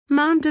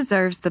Mom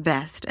deserves the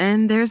best,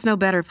 and there's no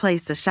better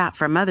place to shop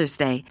for Mother's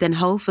Day than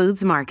Whole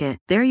Foods Market.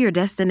 They're your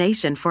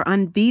destination for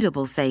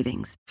unbeatable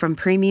savings, from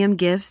premium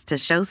gifts to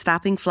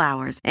show-stopping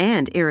flowers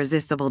and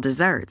irresistible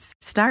desserts.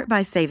 Start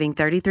by saving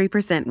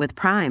 33% with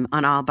Prime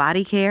on all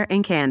body care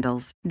and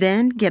candles.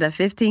 Then get a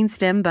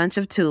 15-stem bunch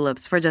of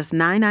tulips for just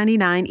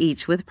 $9.99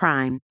 each with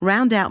Prime.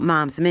 Round out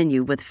Mom's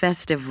menu with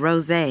festive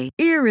rosé,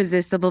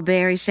 irresistible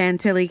berry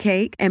chantilly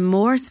cake, and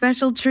more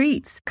special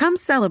treats. Come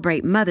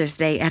celebrate Mother's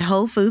Day at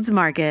Whole Foods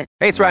Market.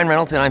 Hey, it's Ryan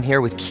Reynolds, and I'm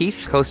here with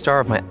Keith, co-star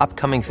of my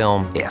upcoming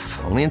film, If,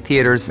 only in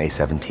theaters May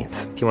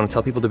 17th. Do you want to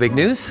tell people the big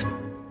news?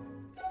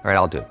 All right,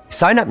 I'll do it.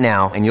 Sign up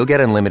now and you'll get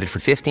unlimited for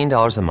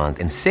 $15 a month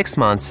and 6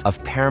 months of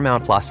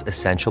Paramount Plus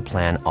Essential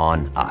Plan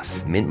on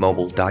us.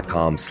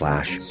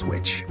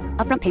 MintMobile.com/switch.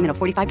 Upfront payment of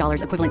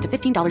 $45 equivalent to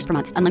 $15 per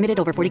month. Unlimited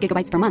over 40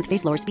 gigabytes per month.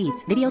 Face lower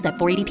speeds. Videos at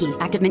 480p.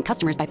 Active Mint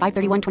customers by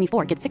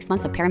 531.24 get 6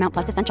 months of Paramount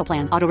Plus Essential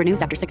Plan. Auto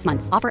renews after 6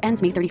 months. Offer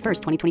ends May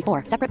 31st,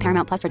 2024. Separate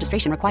Paramount Plus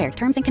registration required.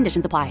 Terms and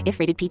conditions apply if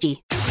rated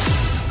PG.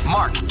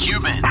 Mark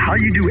Cuban. How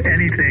you do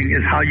anything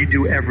is how you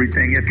do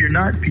everything. If you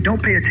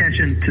don't pay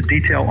attention to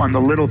detail on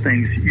the little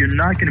things, you're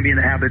not going to be in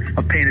the habit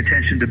of paying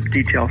attention to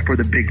detail for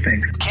the big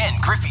things. Ken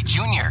Griffey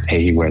Jr.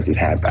 Hey, he wears his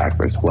hat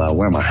backwards. Well, I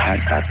wear my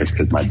hat backwards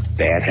because my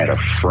dad had a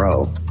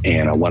fro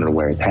and I wanted to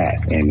wear his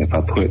hat. And if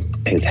I put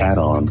his hat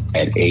on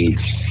at age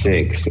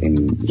 6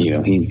 and,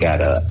 he's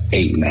got a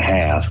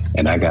 8.5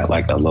 and I got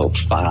like a low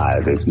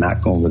 5, it's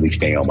not going to really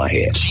stay on my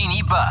head.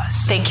 Jeannie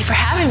Buss. Thank you for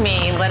having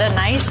me. What a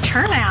nice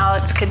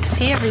turnout. It's good to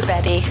see everybody.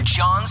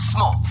 John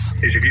Smoltz.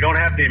 Is if you don't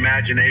have the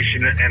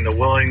imagination and the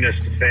willingness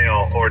to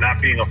fail or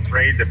not being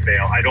afraid to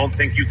fail, I don't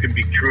think you can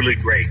be truly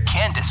great.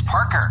 Candace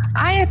Parker.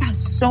 I have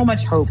so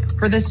much hope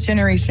for this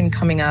generation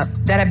coming up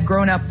that have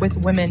grown up with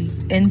women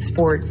in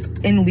sports,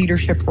 in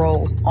leadership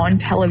roles, on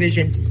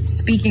television,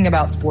 speaking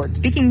about sports,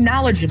 speaking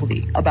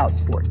knowledgeably about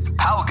sports.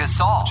 Pau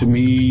Gasol. To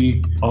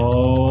me,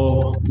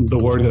 all the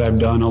work that I've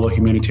done, all the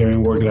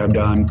humanitarian work that I've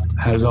done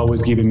has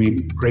always given me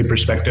great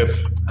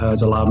perspective,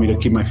 has allowed me to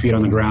keep my feet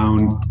on the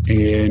ground,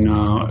 and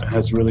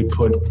has really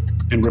put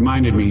and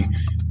reminded me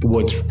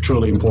what's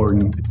truly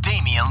important.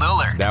 Damian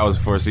Lillard. That was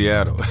for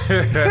Seattle.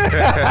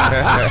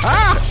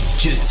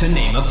 Just to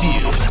name a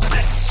few.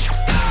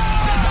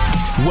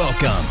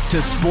 Welcome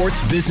to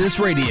Sports Business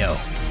Radio.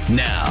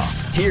 Now,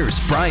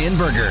 here's Brian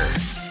Berger.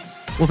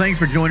 Well, thanks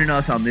for joining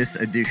us on this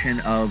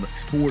edition of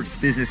Sports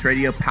Business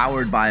Radio,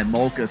 powered by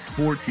Malka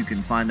Sports. You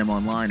can find them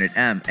online at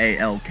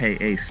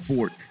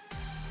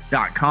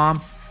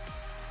malkasports.com.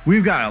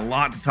 We've got a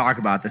lot to talk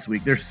about this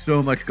week. There's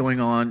so much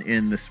going on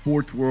in the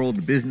sports world,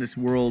 the business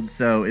world,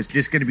 so it's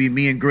just going to be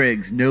me and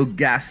Griggs. No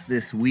guests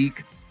this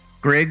week.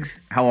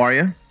 Griggs, how are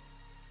you?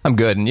 I'm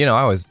good, and I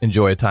always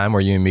enjoy a time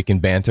where you and me can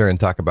banter and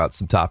talk about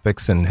some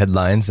topics and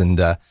headlines, and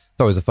it's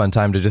always a fun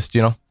time to just,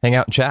 hang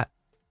out and chat.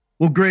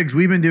 Well, Griggs,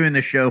 we've been doing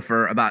this show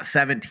for about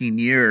 17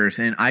 years,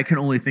 and I can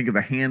only think of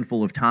a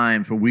handful of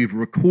times where we've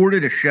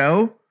recorded a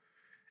show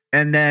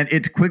and then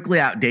it's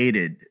quickly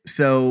outdated.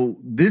 So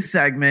this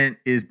segment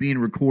is being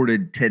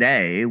recorded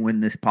today when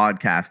this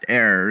podcast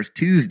airs,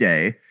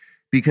 Tuesday,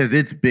 because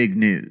it's big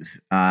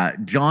news.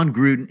 Jon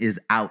Gruden is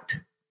out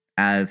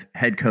as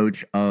head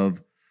coach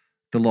of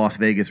the Las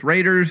Vegas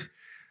Raiders.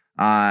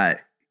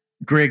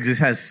 Griggs, this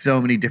has so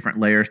many different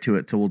layers to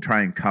it, so we'll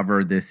try and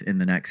cover this in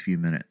the next few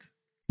minutes.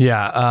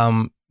 Yeah,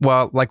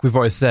 well, like we've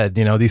always said,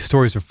 these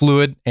stories are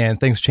fluid and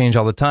things change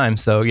all the time.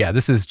 So yeah,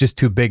 this is just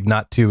too big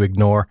not to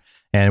ignore.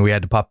 And we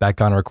had to pop back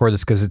on and record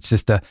this because it's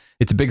a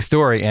big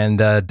story and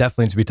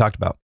definitely needs to be talked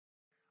about.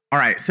 All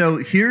right, so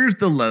here's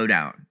the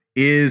lowdown.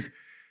 Is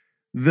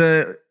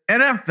the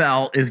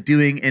NFL is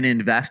doing an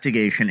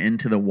investigation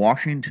into the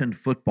Washington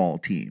football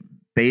team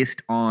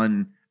based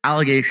on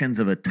allegations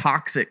of a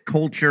toxic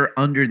culture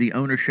under the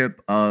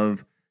ownership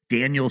of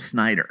Daniel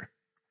Snyder.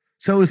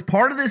 So as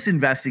part of this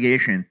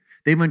investigation,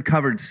 they've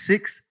uncovered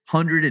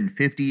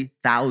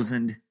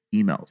 650,000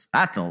 emails.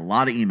 That's a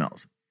lot of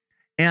emails.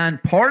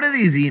 And part of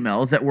these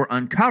emails that were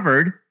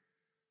uncovered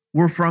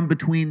were from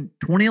between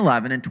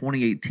 2011 and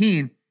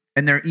 2018,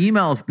 and they're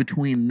emails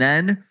between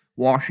then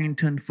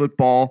Washington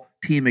football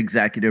team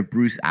executive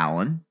Bruce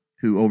Allen,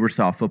 who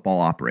oversaw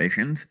football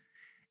operations,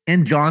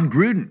 and Jon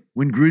Gruden,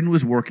 when Gruden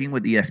was working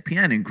with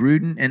ESPN. And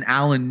Gruden and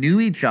Allen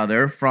knew each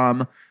other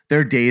from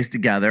their days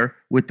together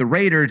with the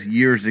Raiders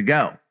years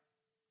ago.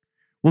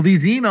 Well,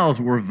 these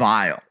emails were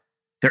vile.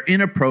 They're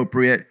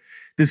inappropriate.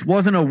 This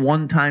wasn't a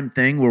one-time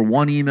thing where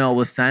one email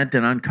was sent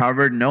and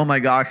uncovered, and oh my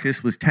gosh,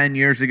 this was 10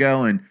 years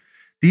ago. And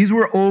these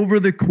were over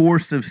the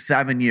course of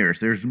 7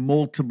 years. There's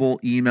multiple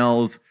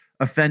emails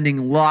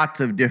offending lots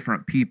of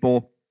different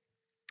people,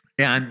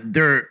 and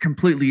they're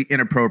completely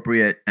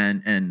inappropriate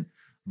and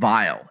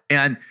vile.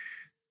 And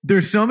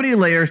there's so many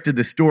layers to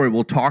the story.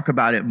 We'll talk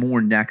about it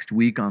more next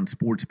week on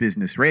Sports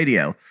Business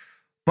Radio.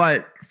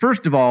 But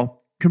first of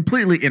all,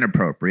 completely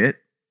inappropriate.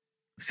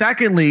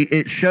 Secondly,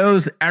 it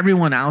shows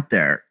everyone out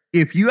there,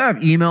 if you have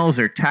emails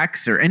or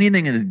texts or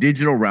anything in the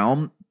digital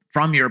realm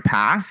from your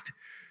past,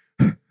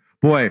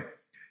 boy,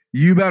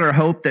 you better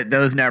hope that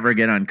those never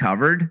get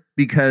uncovered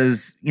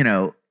because,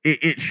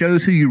 it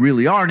shows who you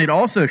really are. And it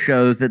also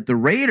shows that the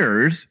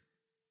Raiders,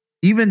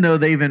 even though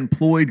they've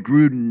employed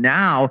Gruden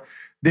now,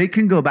 they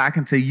can go back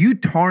and say, you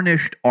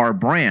tarnished our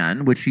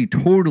brand, which he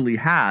totally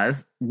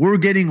has. We're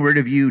getting rid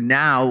of you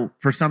now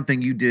for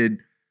something you did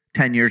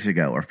 10 years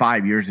ago or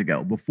 5 years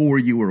ago before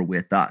you were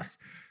with us.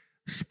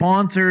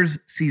 Sponsors,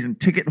 season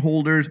ticket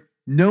holders,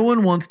 no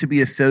one wants to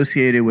be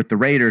associated with the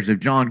Raiders if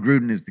John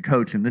Gruden is the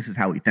coach and this is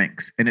how he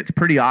thinks. And it's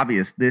pretty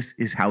obvious this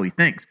is how he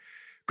thinks.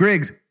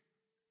 Griggs,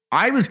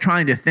 I was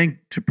trying to think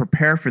to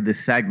prepare for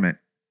this segment,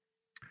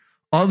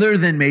 other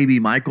than maybe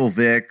Michael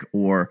Vick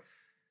or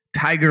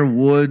Tiger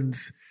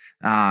Woods.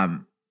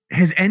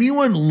 Has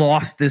anyone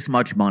lost this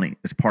much money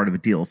as part of a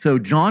deal? So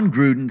John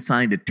Gruden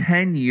signed a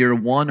 10-year,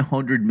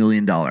 $100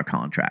 million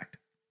contract.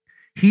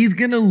 He's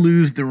going to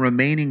lose the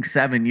remaining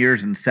 7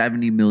 years and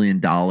 $70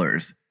 million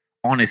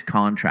on his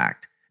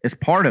contract as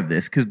part of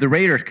this, because the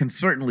Raiders can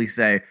certainly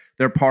say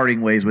they're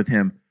parting ways with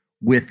him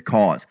with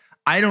cause.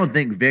 I don't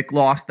think Vic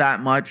lost that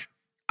much.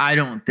 I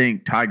don't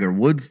think Tiger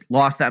Woods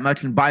lost that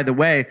much. And by the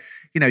way,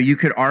 you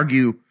could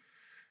argue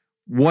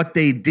what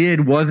they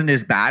did wasn't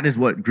as bad as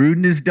what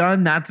Gruden has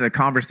done. That's a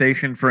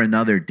conversation for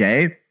another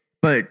day.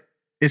 But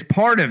as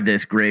part of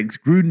this, Griggs,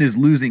 Gruden is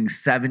losing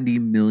 $70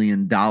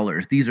 million.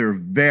 These are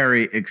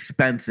very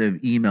expensive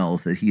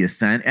emails that he has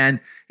sent.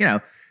 And,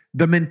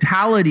 the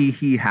mentality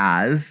he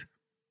has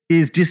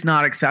is just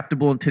not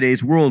acceptable in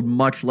today's world,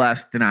 much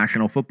less the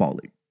National Football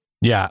League.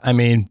 Yeah, I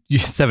mean,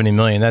 $70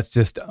 million, that's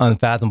just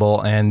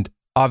unfathomable. And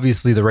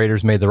obviously the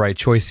Raiders made the right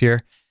choice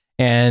here.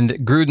 And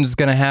Gruden's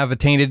going to have a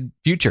tainted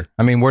future.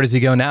 I mean, where does he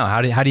go now?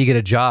 How do you get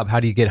a job?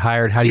 How do you get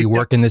hired? How do you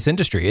work in this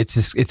industry?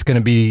 It's going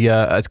to be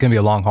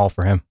a long haul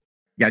for him.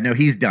 Yeah, no,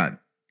 he's done.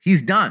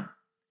 He's done.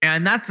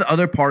 And that's the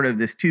other part of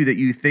this too, that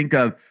you think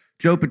of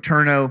Joe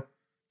Paterno,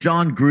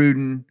 John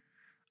Gruden.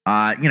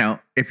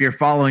 If you're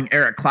following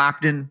Eric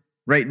Clapton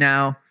right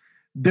now,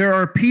 there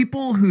are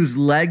people whose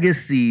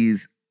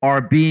legacies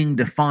are being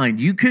defined.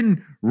 You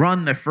can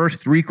run the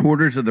first 3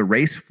 quarters of the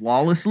race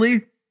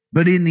flawlessly,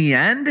 but in the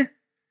end,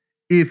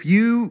 if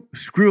you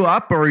screw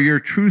up or your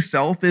true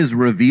self is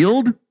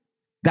revealed,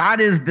 that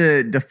is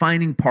the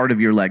defining part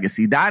of your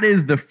legacy. That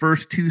is the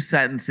first 2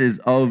 sentences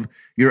of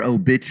your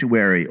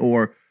obituary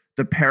or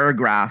the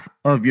paragraph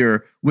of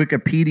your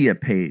Wikipedia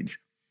page.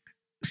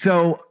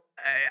 So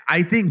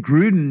I think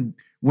Gruden,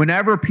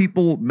 whenever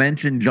people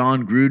mention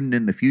John Gruden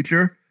in the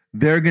future,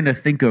 they're going to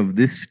think of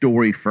this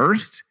story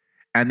first,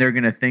 and they're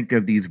going to think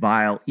of these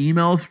vile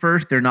emails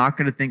first. They're not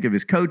going to think of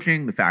his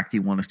coaching, the fact he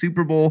won a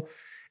Super Bowl.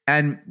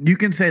 And you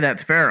can say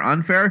that's fair or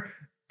unfair.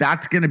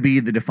 That's going to be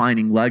the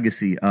defining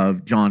legacy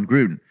of John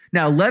Gruden.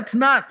 Now, let's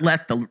not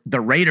let the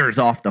Raiders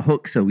off the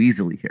hook so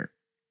easily here.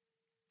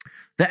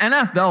 The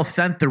NFL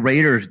sent the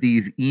Raiders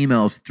these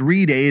emails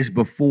 3 days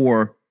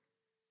before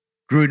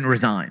Gruden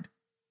resigned.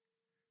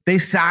 They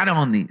sat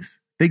on these.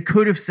 They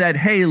could have said,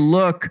 hey,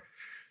 look,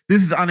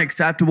 this is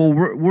unacceptable.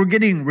 We're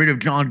getting rid of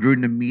John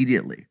Gruden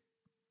immediately.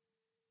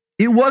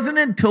 It wasn't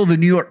until the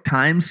New York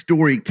Times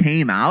story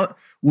came out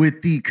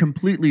with the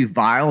completely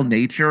vile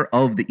nature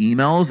of the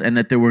emails and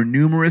that there were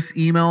numerous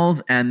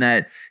emails and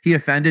that he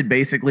offended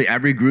basically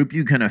every group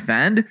you can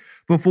offend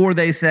before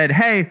they said,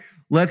 hey,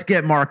 let's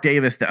get Mark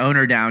Davis, the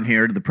owner, down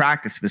here to the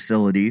practice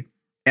facility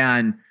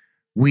and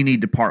we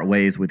need to part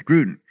ways with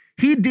Gruden.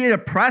 He did a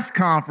press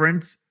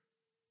conference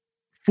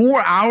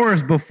 4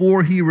 hours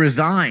before he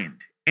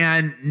resigned,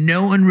 and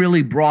no one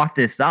really brought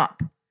this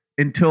up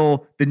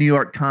until the New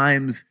York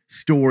Times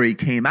story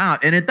came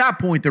out. And at that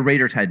point, the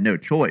Raiders had no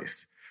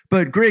choice.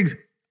 But Griggs,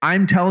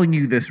 I'm telling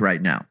you this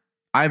right now.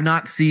 I have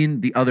not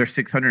seen the other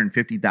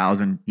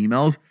 650,000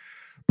 emails,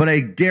 but I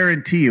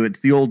guarantee you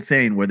it's the old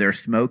saying, where there's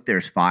smoke,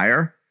 there's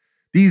fire.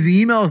 These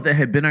emails that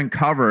have been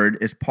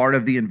uncovered as part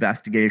of the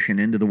investigation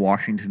into the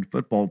Washington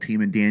football team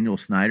and Daniel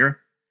Snyder,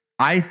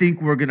 I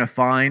think we're going to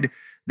find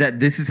that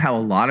this is how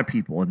a lot of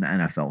people in the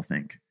NFL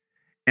think.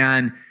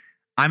 And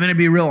I'm going to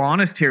be real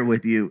honest here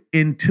with you.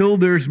 Until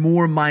there's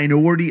more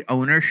minority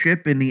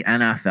ownership in the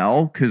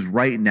NFL, because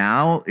right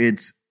now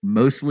it's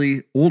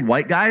mostly old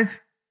white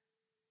guys,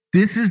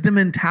 this is the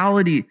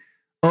mentality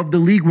of the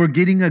league. We're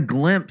getting a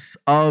glimpse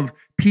of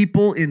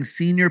people in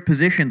senior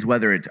positions,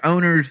 whether it's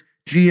owners,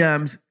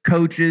 GMs,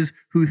 coaches,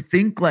 who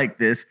think like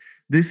this.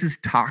 This is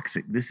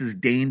toxic. This is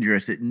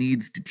dangerous. It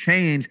needs to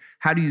change.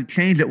 How do you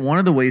change it? One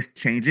of the ways to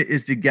change it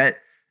is to get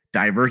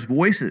diverse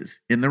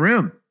voices in the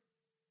room.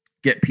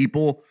 Get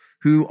people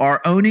who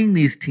are owning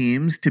these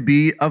teams to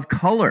be of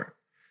color.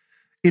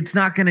 It's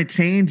not going to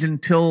change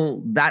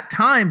until that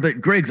time. But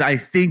Griggs, I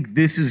think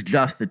this is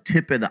just the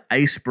tip of the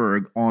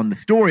iceberg on the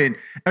story. And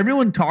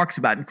everyone talks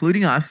about,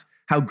 including us,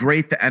 how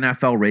great the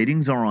NFL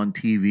ratings are on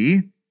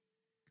TV.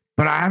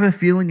 But I have a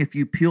feeling if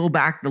you peel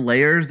back the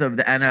layers of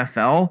the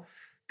NFL,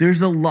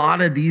 there's a lot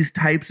of these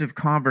types of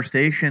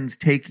conversations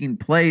taking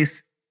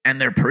place,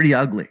 and they're pretty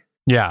ugly.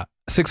 Yeah.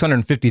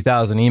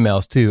 650,000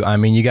 emails too. I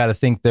mean, you got to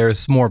think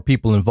there's more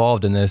people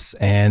involved in this,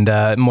 and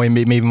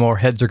maybe more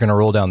heads are going to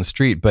roll down the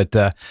street. But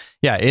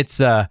yeah, it's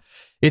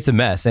it's a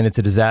mess and it's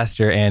a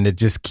disaster, and it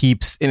just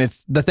keeps, and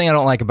it's the thing I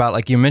don't like about,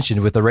 like you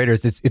mentioned with the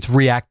Raiders, it's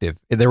reactive.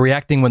 They're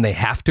reacting when they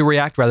have to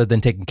react rather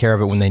than taking care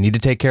of it when they need to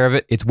take care of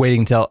it. It's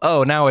waiting till,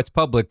 oh, now it's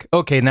public.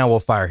 Okay, now we'll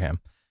fire him.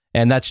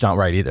 And that's not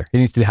right either. It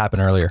needs to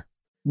happen earlier.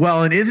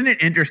 Well, and isn't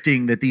it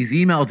interesting that these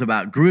emails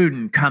about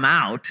Gruden come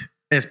out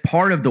as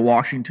part of the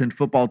Washington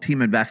football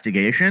team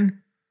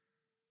investigation?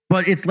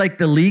 But it's like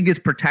the league is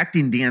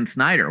protecting Dan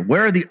Snyder.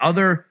 Where are the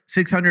other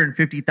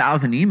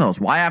 650,000 emails?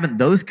 Why haven't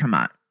those come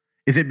out?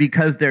 Is it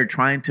because they're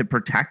trying to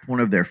protect one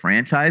of their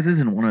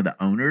franchises and one of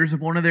the owners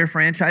of one of their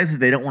franchises?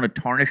 They don't want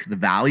to tarnish the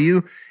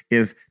value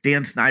if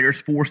Dan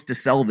Snyder's forced to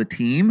sell the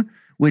team,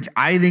 which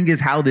I think is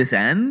how this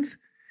ends,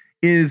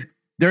 is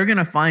they're going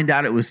to find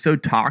out it was so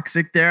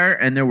toxic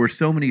there and there were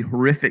so many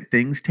horrific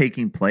things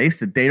taking place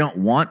that they don't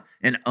want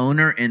an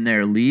owner in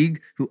their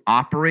league who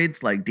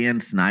operates like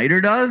Dan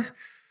Snyder does.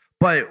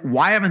 But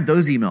why haven't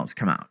those emails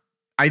come out?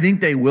 I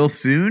think they will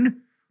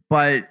soon,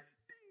 but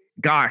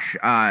gosh,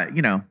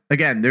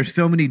 again, there's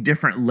so many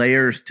different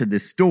layers to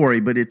this story,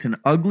 but it's an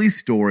ugly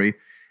story.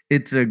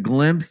 It's a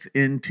glimpse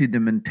into the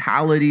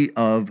mentality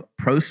of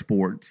pro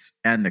sports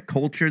and the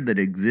culture that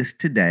exists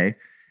today,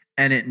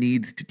 and it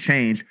needs to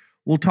change.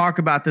 We'll talk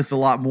about this a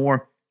lot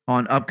more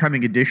on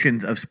upcoming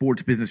editions of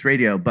Sports Business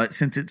Radio, but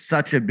since it's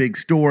such a big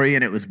story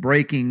and it was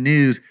breaking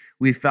news,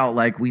 we felt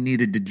like we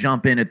needed to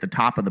jump in at the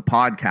top of the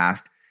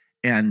podcast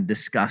and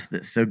discuss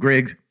this. So,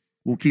 Griggs,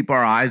 we'll keep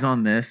our eyes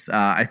on this.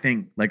 I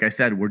think, like I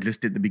said, we're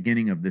just at the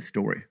beginning of this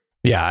story.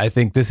 Yeah, I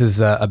think this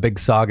is a big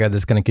saga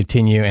that's going to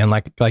continue. And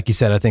like you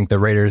said, I think the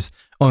Raiders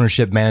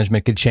ownership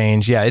management could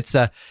change. Yeah, it's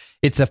a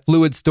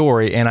fluid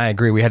story. And I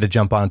agree. We had to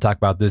jump on and talk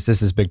about this.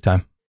 This is big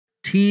time.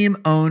 Team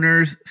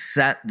owners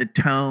set the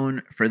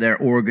tone for their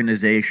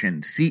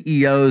organization.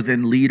 CEOs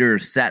and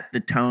leaders set the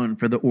tone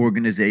for the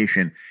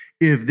organization.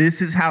 If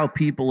this is how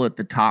people at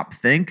the top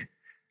think,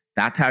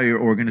 that's how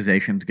your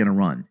organization's going to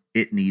run.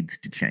 It needs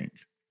to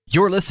change.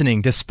 You're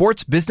listening to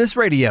Sports Business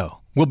Radio.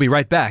 We'll be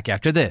right back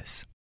after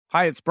this.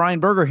 Hi, it's Brian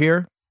Berger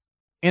here.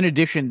 In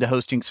addition to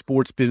hosting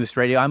Sports Business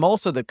Radio, I'm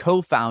also the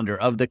co-founder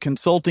of the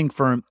consulting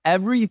firm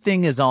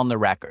Everything is on the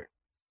Record.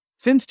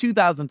 Since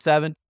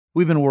 2007,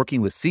 we've been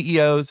working with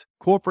CEOs,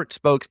 corporate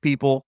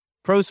spokespeople,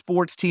 pro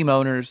sports team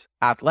owners,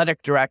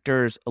 athletic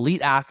directors,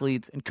 elite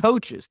athletes, and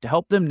coaches to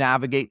help them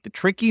navigate the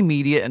tricky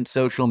media and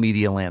social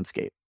media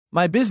landscape.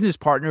 My business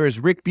partner is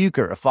Rick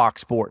Bucher of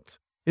Fox Sports.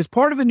 As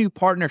part of a new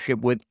partnership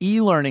with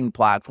e-learning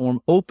platform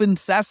Open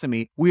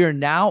Sesame, we are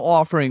now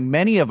offering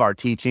many of our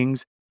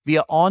teachings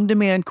via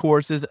on-demand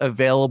courses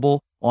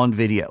available on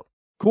video.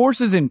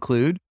 Courses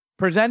include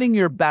presenting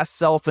your best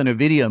self in a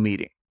video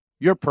meeting,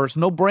 your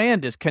personal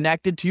brand is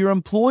connected to your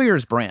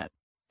employer's brand,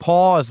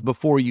 pause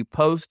before you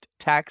post,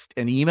 text,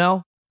 and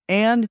email,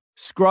 and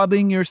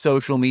scrubbing your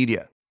social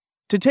media.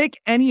 To take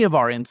any of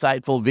our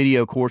insightful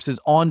video courses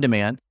on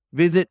demand,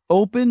 visit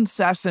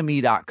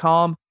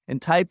opensesame.com and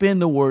type in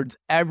the words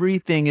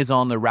 "Everything is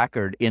on the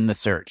Record" in the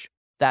search.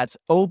 That's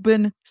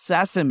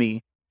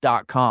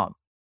opensesame.com.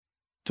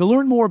 To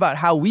learn more about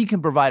how we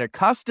can provide a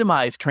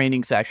customized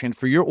training session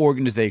for your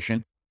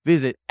organization,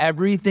 visit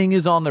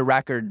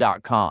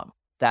everythingisontherecord.com.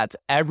 That's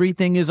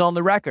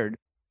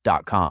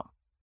everythingisontherecord.com.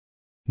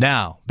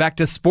 Now, back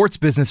to Sports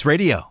Business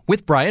Radio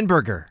with Brian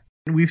Berger.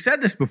 And we've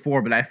said this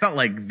before, but I felt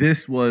like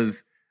this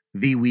was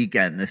the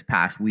weekend, this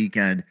past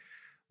weekend,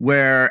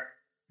 where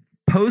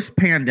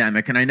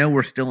post-pandemic, and I know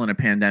we're still in a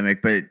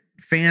pandemic, but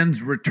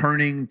fans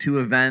returning to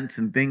events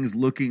and things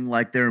looking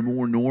like they're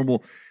more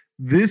normal.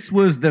 This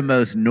was the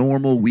most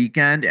normal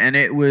weekend, and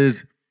it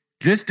was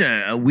just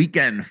a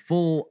weekend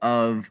full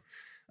of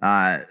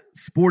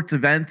sports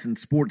events and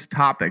sports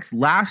topics.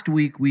 Last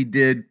week, we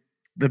did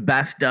the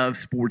best of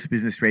Sports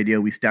Business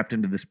Radio. We stepped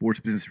into the Sports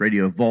Business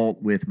Radio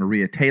vault with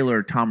Maria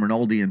Taylor, Tom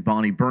Rinaldi, and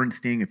Bonnie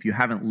Bernstein. If you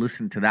haven't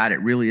listened to that,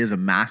 it really is a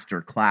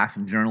master class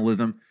in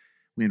journalism.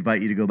 We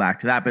invite you to go back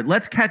to that. But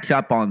let's catch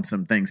up on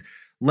some things.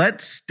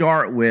 Let's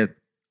start with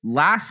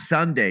last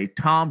Sunday,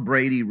 Tom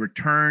Brady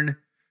returned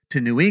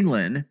to New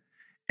England.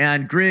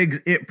 And Griggs,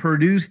 it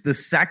produced the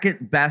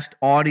second best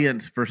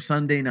audience for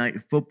Sunday Night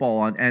Football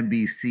on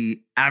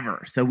NBC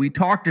ever. So we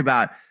talked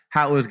about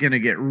how it was going to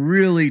get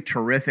really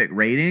terrific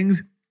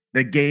ratings.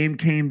 The game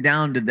came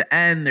down to the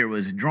end. There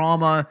was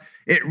drama.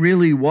 It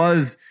really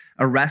was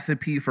a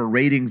recipe for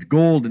ratings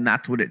gold, and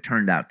that's what it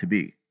turned out to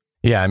be.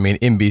 Yeah, I mean,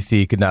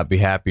 NBC could not be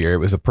happier. It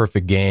was a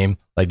perfect game.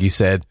 Like you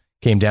said,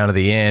 came down to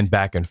the end,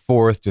 back and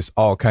forth, just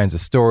all kinds of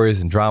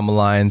stories and drama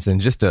lines,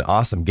 and just an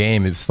awesome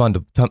game. It was fun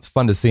to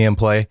see him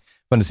play,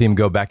 fun to see him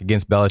go back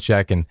against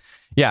Belichick. And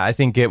yeah, I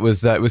think it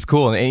was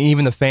cool. And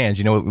even the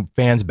fans,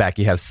 fans back,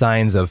 you have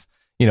signs of,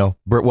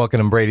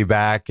 welcoming Brady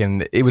back.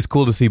 And it was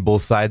cool to see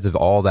both sides of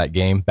all that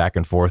game, back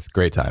and forth.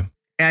 Great time.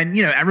 And,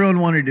 everyone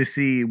wanted to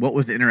see what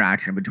was the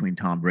interaction between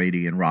Tom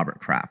Brady and Robert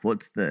Kraft.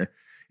 What's the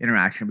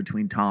interaction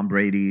between Tom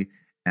Brady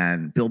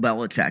and Bill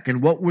Belichick?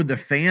 And what were the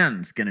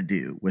fans going to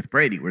do with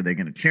Brady? Were they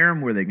going to cheer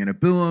him? Were they going to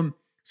boo him?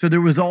 So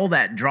there was all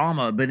that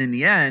drama. But in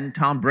the end,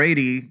 Tom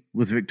Brady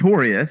was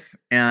victorious.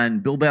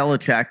 And Bill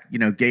Belichick,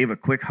 gave a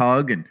quick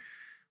hug and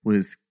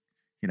was,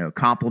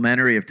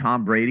 complimentary of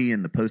Tom Brady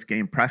in the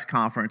post-game press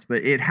conference,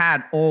 but it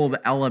had all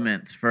the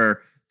elements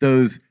for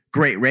those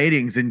great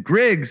ratings. And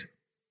Griggs,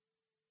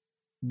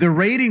 the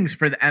ratings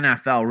for the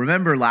NFL,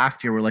 remember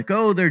last year, we're like,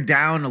 oh, they're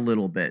down a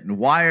little bit. And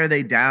why are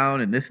they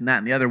down? And this and that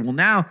and the other. Well,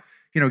 now,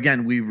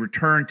 again, we've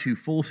returned to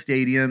full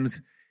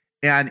stadiums.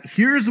 And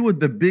here's what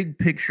the big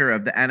picture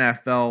of the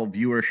NFL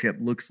viewership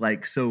looks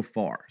like so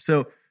far.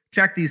 So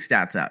check these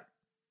stats out.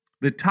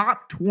 The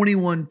top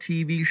 21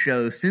 TV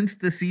shows since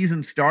the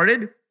season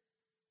started,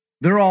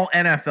 they're all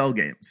NFL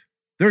games.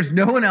 There's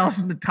no one else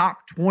in the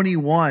top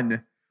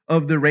 21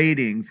 of the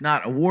ratings,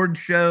 not award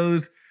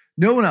shows,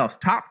 no one else.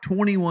 Top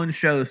 21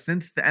 shows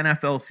since the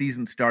NFL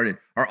season started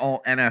are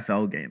all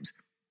NFL games.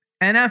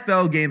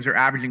 NFL games are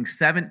averaging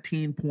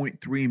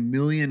 17.3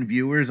 million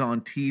viewers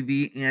on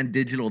TV and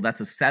digital.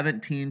 That's a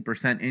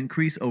 17%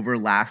 increase over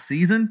last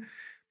season.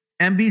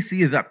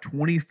 NBC is up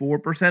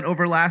 24%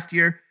 over last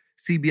year.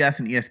 CBS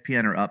and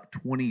ESPN are up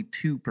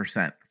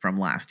 22% from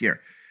last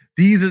year.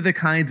 These are the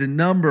kinds of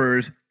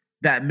numbers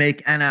that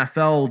make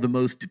NFL the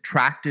most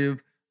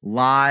attractive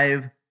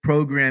live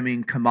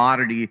programming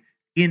commodity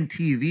in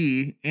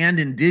TV and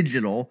in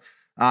digital.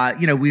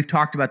 We've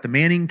talked about the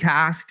Manning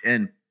cast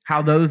and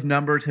how those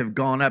numbers have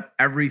gone up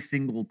every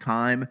single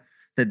time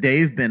that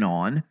they've been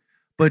on.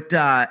 But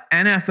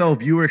NFL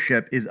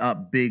viewership is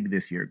up big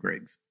this year,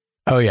 Griggs.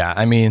 Oh, yeah.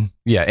 I mean,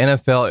 yeah,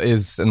 NFL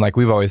is, and like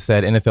we've always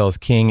said, NFL is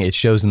king. It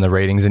shows in the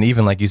ratings. And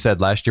even like you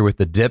said last year with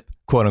the dip,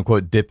 quote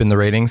unquote, dip in the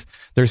ratings,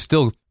 they're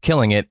still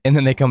killing it. And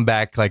then they come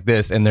back like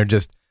this and they're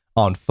just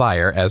on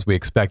fire as we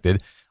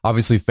expected.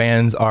 Obviously,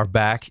 fans are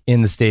back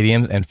in the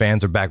stadiums and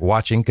fans are back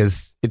watching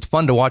because it's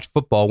fun to watch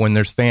football when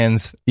there's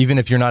fans. Even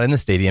if you're not in the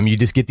stadium, you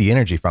just get the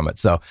energy from it.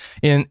 So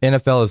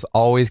NFL is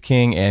always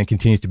king and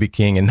continues to be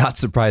king, and not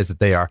surprised that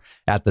they are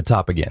at the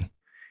top again.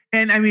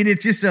 And I mean,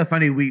 it's just so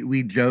funny.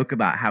 We joke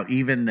about how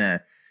even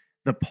the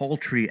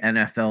paltry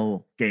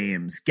NFL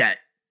games get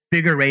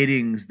bigger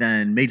ratings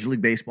than Major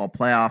League Baseball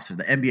playoffs or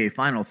the NBA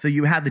Finals. So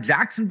you had the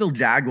Jacksonville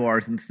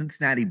Jaguars and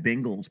Cincinnati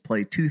Bengals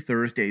play 2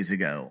 Thursdays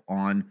ago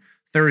on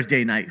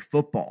Thursday Night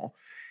Football.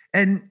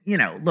 And,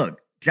 look,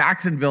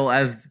 Jacksonville,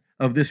 as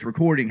of this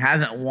recording,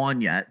 hasn't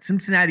won yet.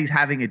 Cincinnati's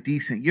having a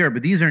decent year,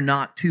 but these are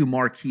not two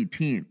marquee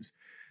teams.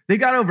 They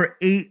got over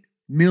 8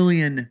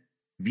 million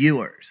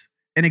viewers.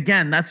 And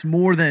again, that's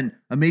more than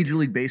a Major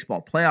League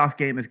Baseball playoff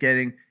game is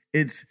getting.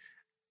 It's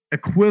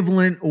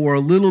equivalent or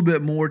a little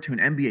bit more to an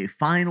NBA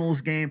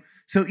Finals game.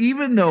 So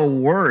even the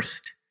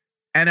worst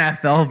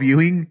NFL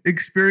viewing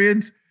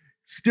experience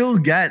still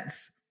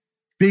gets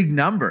big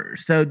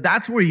numbers. So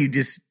that's where you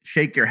just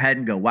shake your head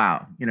and go,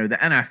 wow, the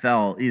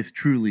NFL is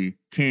truly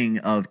king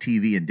of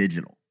TV and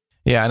digital.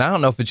 Yeah, and I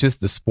don't know if it's just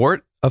the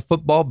sport of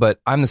football, but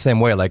I'm the same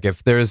way. Like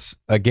if there's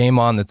a game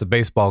on that's a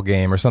baseball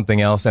game or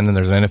something else, and then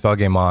there's an NFL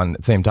game on at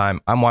the same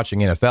time, I'm watching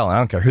NFL, and I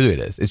don't care who it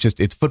is.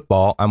 It's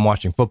football. I'm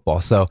watching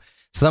football. So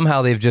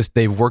somehow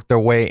they've worked their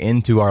way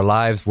into our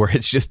lives where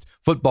it's just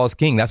football's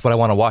king. That's what I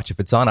want to watch.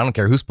 If it's on, I don't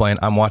care who's playing.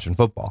 I'm watching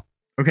football.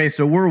 Okay,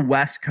 so we're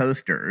West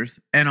Coasters,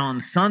 and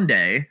on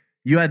Sunday,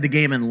 you had the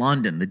game in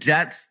London, the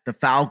Jets, the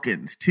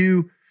Falcons,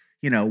 two,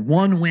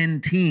 one-win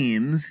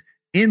teams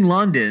in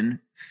London,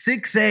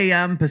 6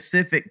 a.m.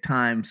 Pacific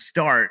time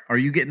start. Are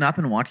you getting up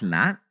and watching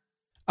that?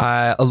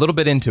 A little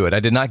bit into it. I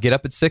did not get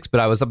up at 6,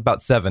 but I was up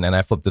about 7 and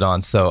I flipped it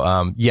on.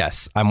 So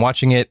yes, I'm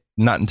watching it,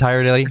 not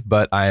entirely,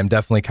 but I am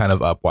definitely kind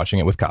of up watching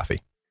it with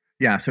coffee.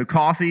 Yeah, so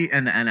coffee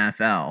and the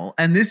NFL.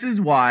 And this is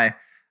why,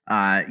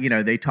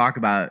 they talk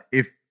about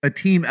if a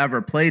team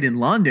ever played in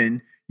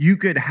London, you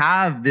could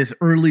have this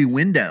early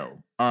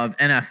window of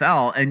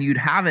NFL and you'd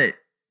have it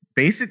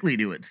basically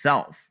to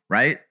itself,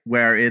 right?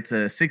 Where it's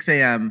a 6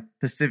 a.m.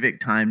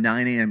 Pacific time,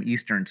 9 a.m.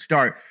 Eastern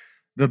start.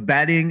 The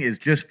betting is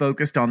just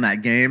focused on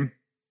that game,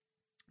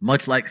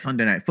 much like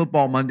Sunday Night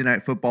Football, Monday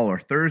Night Football, or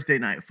Thursday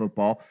Night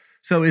Football.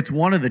 So it's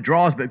one of the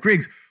draws. But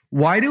Griggs,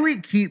 why do we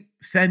keep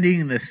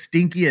sending the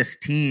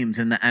stinkiest teams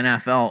in the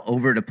NFL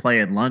over to play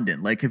in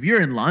London? Like if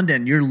you're in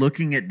London, you're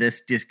looking at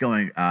this just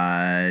going,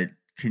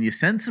 can you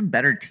send some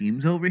better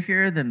teams over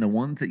here than the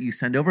ones that you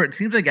send over? It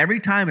seems like every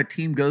time a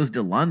team goes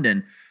to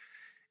London,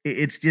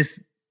 it's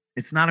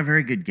not a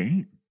very good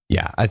game.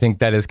 Yeah, I think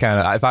that is kind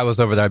of, if I was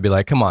over there, I'd be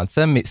like, come on,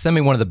 send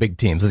me one of the big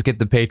teams. Let's get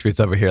the Patriots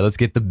over here. Let's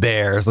get the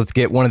Bears. Let's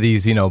get one of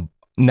these,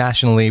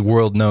 nationally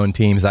world-known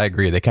teams. I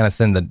agree. They kind of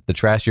send the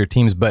trashier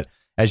teams. But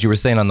as you were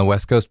saying on the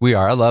West Coast,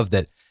 I love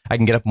that I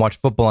can get up and watch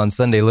football on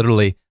Sunday.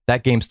 Literally,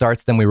 that game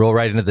starts, then we roll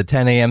right into the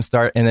 10 a.m.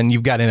 start, and then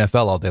you've got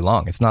NFL all day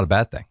long. It's not a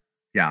bad thing.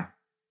 Yeah.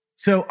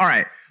 So, all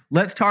right,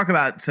 let's talk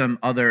about some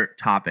other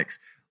topics.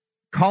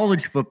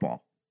 College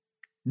football.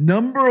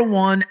 Number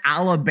 1,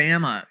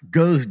 Alabama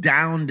goes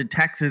down to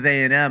Texas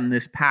A&M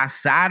this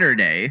past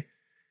Saturday.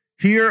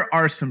 Here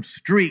are some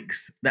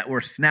streaks that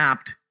were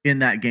snapped in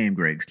that game,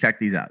 Griggs. Check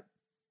these out.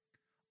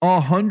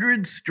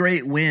 100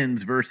 straight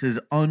wins versus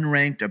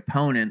unranked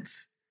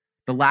opponents.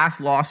 The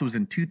last loss was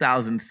in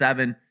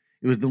 2007.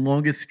 It was the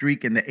longest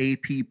streak in the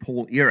AP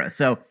poll era.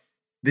 So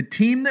the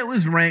team that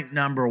was ranked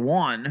number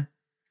 1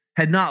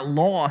 had not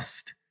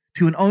lost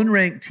to an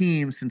unranked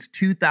team since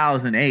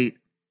 2008.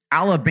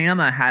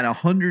 Alabama had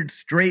 100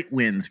 straight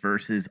wins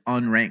versus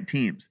unranked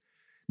teams.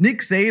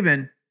 Nick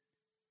Saban,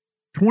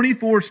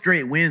 24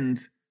 straight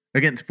wins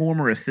against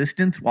former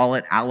assistants while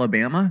at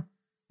Alabama.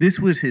 This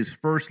was his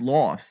first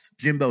loss.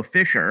 Jimbo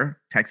Fisher,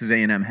 Texas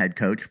A&M head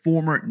coach,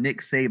 former Nick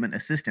Saban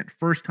assistant.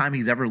 First time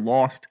he's ever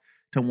lost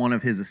to one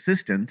of his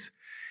assistants.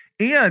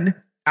 And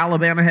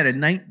Alabama had a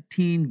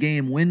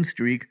 19-game win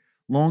streak,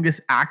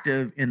 longest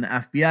active in the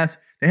FBS.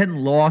 They hadn't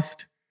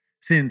lost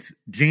since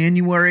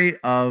January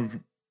of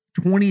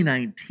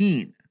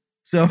 2019.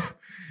 So,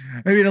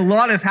 I mean, a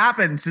lot has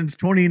happened since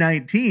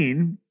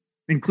 2019,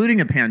 including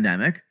a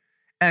pandemic,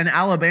 and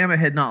Alabama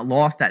had not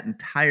lost that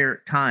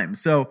entire time.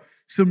 So,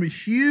 some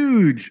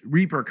huge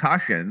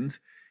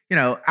repercussions. You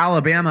know,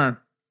 Alabama,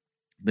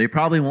 they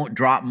probably won't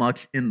drop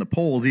much in the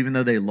polls, even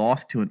though they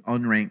lost to an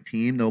unranked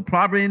team. They'll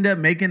probably end up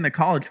making the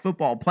college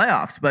football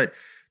playoffs, but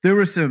there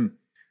were some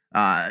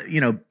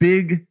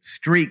big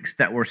streaks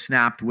that were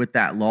snapped with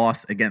that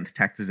loss against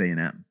Texas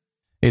A&M.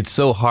 It's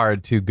so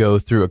hard to go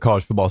through a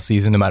college football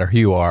season, no matter who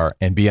you are,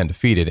 and be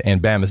undefeated.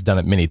 And Bama's done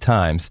it many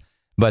times.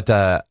 But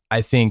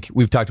I think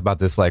we've talked about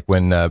this, like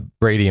when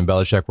Brady and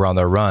Belichick were on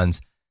their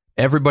runs.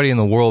 Everybody in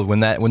the world,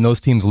 when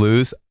those teams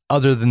lose,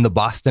 other than the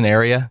Boston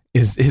area,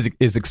 is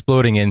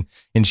exploding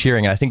in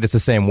cheering. And I think that's the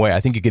same way. I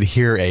think you could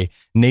hear a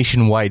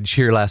nationwide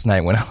cheer last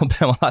night when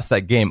Alabama lost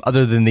that game,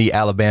 other than the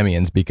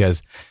Alabamians,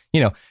 because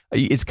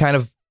it's kind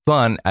of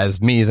fun as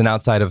an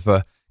outside of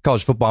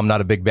college football. I'm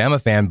not a big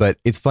Bama fan, but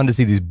it's fun to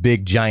see these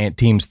big giant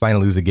teams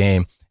finally lose a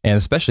game, and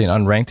especially an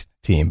unranked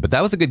team. But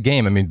that was a good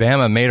game. I mean,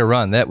 Bama made a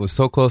run. That was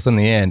so close in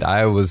the end.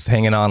 I was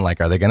hanging on like,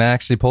 are they going to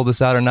actually pull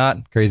this out or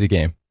not? Crazy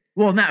game.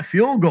 Well, and that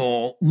field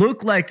goal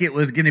looked like it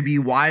was going to be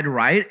wide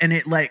right, and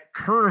it like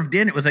curved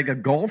in. It was like a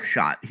golf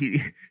shot.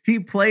 He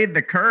played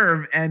the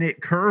curve, and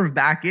it curved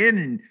back in,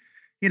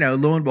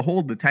 and lo and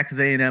behold, the Texas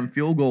A&M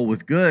field goal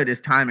was good as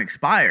time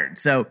expired.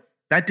 So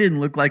that didn't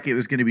look like it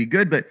was going to be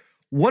good, but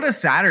what a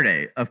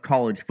Saturday of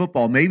college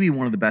football. Maybe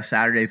one of the best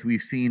Saturdays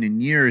we've seen in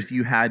years.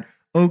 You had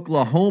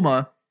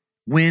Oklahoma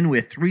win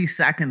with 3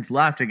 seconds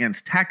left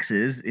against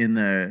Texas in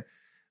the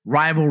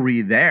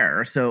rivalry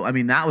there. So, I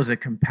mean, that was a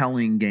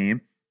compelling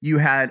game. You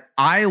had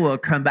Iowa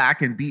come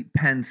back and beat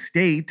Penn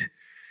State.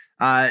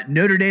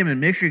 Notre Dame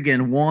and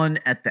Michigan won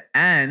at the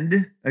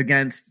end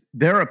against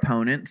their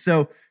opponent.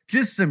 So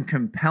just some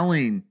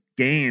compelling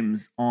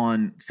games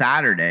on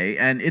Saturday.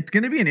 And it's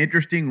going to be an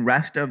interesting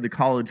rest of the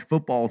college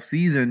football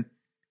season,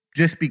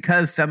 just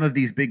because some of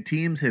these big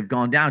teams have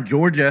gone down.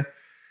 Georgia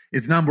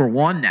is number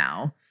 1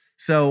 now.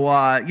 So,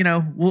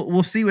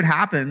 we'll see what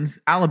happens.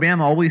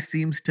 Alabama always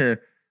seems to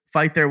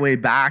fight their way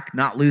back,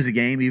 not lose a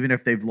game, even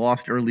if they've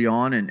lost early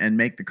on, and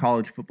make the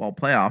college football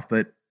playoff.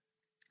 But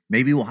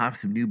maybe we'll have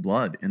some new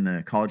blood in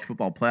the college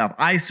football playoff.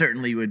 I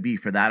certainly would be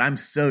for that. I'm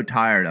so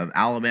tired of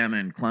Alabama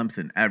and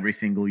Clemson every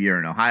single year,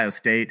 and Ohio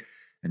State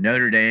and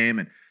Notre Dame.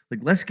 And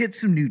let's get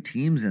some new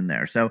teams in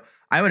there. So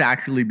I would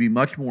actually be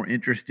much more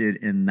interested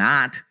in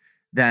that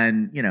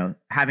than,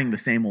 having the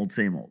same old,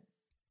 same old.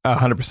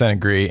 100%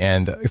 agree.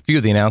 And a few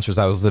of the announcers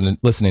I was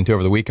listening to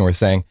over the weekend were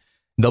saying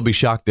they'll be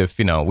shocked if,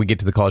 we get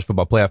to the college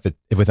football playoff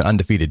with an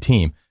undefeated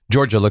team.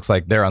 Georgia looks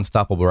like they're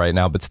unstoppable right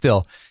now, but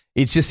still,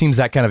 it just seems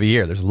that kind of a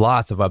year. There's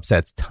lots of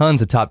upsets,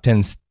 tons of top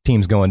 10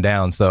 teams going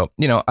down. So,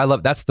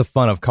 that's the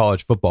fun of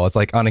college football. It's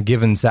like on a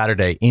given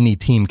Saturday, any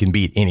team can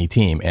beat any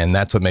team. And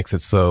that's what makes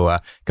it so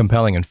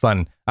compelling and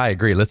fun. I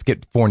agree. Let's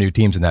get 4 new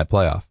teams in that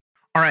playoff.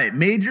 All right.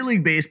 Major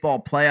League Baseball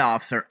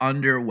playoffs are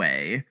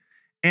underway.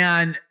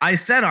 And I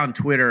said on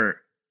Twitter,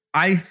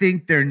 I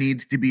think there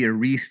needs to be a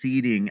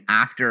reseeding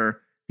after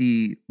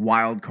the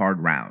wild card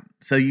round.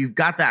 So you've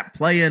got that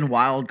play-in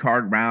wild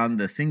card round,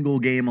 the single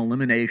game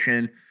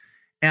elimination.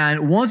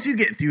 And once you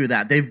get through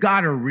that, they've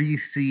got to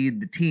reseed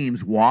the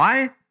teams.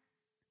 Why?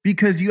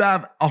 Because you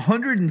have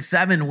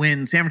 107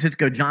 win San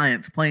Francisco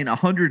Giants playing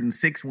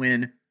 106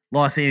 win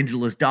Los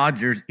Angeles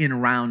Dodgers in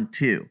round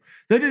 2.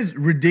 That is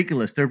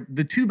ridiculous. They're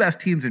the 2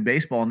 best teams in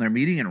baseball, and they're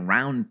meeting in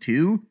round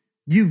 2.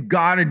 You've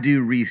got to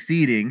do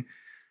reseeding.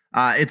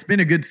 It's been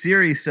a good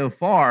series so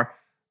far,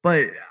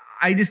 but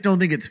I just don't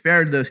think it's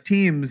fair to those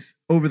teams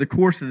over the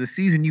course of the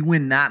season. You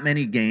win that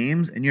many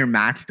games and you're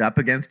matched up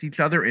against each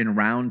other in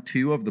round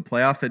 2 of the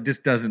playoffs. That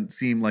just doesn't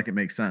seem like it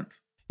makes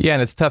sense. Yeah,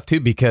 and it's tough too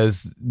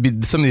because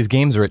some of these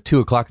games are at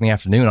 2:00 in the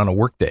afternoon on a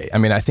work day. I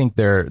mean, I think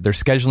their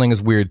scheduling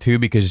is weird too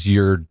because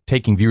you're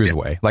taking viewers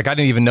away. Like I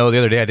didn't even know the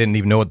other day, I didn't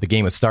even know what the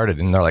game had started.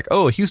 And they're like,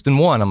 oh, Houston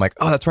won. I'm like,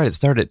 oh, that's right. It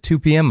started at 2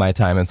 p.m. my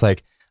time. And it's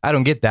like, I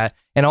don't get that.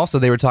 And also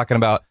they were talking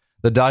about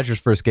the Dodgers'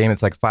 first game.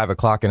 It's like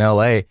 5:00 in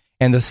LA.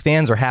 And the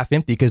stands are half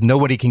empty because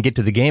nobody can get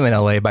to the game in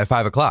LA by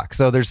 5:00.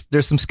 So there's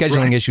some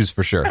scheduling issues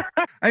for sure.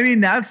 I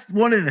mean, that's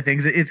one of the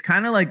things. It's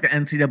kind of like the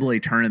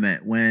NCAA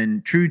tournament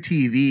when True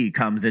TV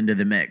comes into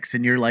the mix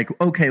and you're like,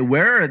 okay,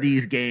 where are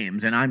these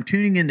games? And I'm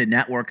tuning into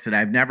networks that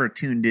I've never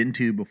tuned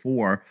into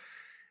before.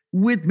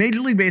 With Major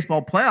League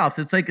Baseball playoffs,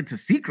 it's like it's a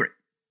secret.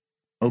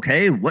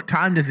 Okay, what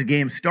time does the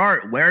game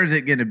start? Where is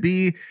it going to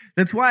be?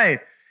 That's why,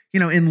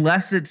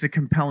 unless it's a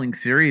compelling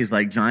series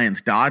like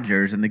Giants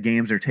Dodgers and the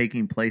games are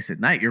taking place at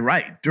night, you're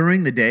right.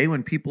 During the day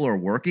when people are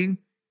working,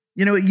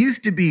 it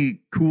used to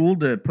be cool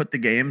to put the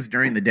games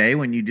during the day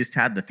when you just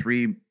had the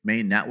three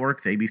main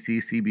networks, ABC,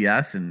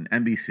 CBS, and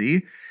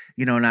NBC.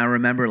 And I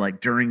remember like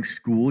during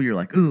school, you're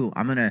like, ooh,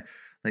 I'm going to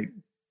like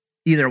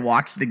either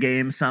watch the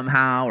game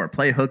somehow or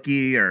play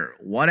hooky or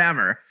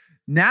whatever.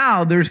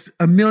 Now there's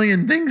a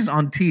million things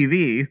on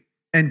TV,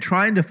 and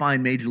trying to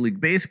find Major League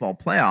Baseball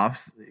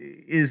playoffs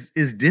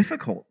is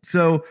difficult.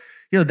 So,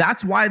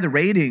 that's why the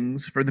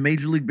ratings for the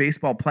Major League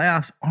Baseball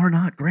playoffs are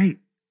not great.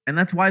 And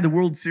that's why the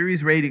World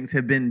Series ratings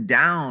have been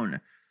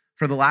down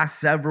for the last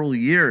several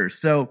years.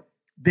 So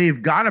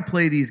they've got to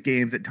play these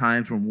games at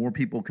times where more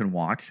people can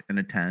watch and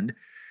attend.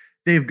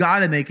 They've got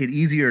to make it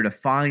easier to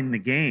find the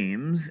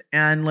games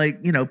and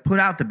put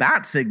out the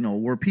bat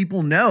signal where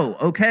people know,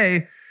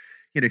 okay,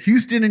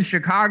 Houston and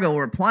Chicago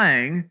are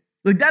playing.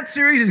 Like that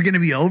series is going to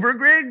be over,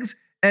 Griggs,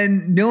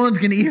 and no one's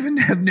going to even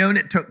have known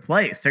it took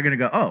place. They're going to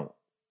go, oh,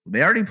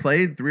 they already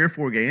played 3 or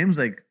 4 games.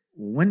 Like,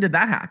 when did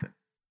that happen?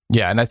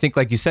 Yeah, and I think,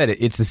 like you said,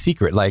 it's a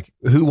secret. Like,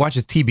 who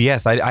watches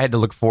TBS? I had to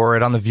look for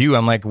it on The View.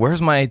 I'm like,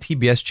 where's my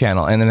TBS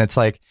channel? And then it's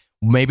like,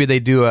 maybe they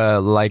do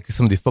like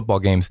some of these football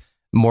games,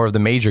 more of the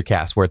major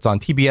cast where it's on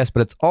TBS,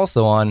 but it's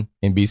also on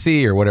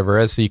NBC or whatever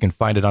it is, so you can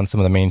find it on some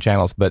of the main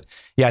channels. But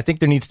yeah, I think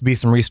there needs to be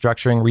some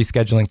restructuring,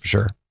 rescheduling for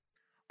sure.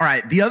 All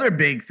right, the other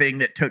big thing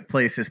that took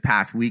place this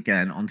past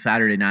weekend on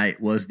Saturday night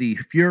was the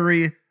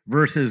Fury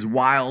versus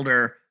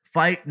Wilder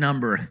fight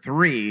number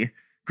 3.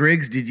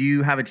 Griggs, did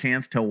you have a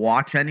chance to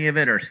watch any of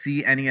it or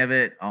see any of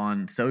it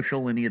on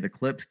social, any of the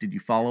clips? Did you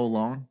follow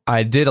along?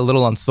 I did a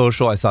little on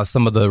social. I saw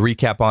some of the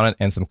recap on it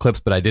and some clips,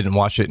 but I didn't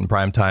watch it in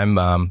prime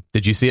time.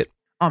 Did you see it?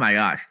 Oh my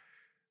gosh.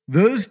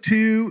 Those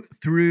two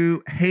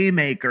threw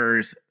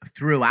haymakers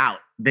throughout.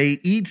 They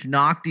each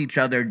knocked each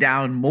other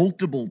down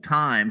multiple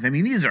times. I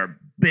mean, these are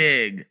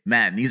big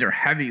men. These are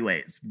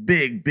heavyweights,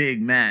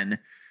 big men.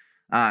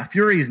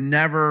 Fury's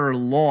never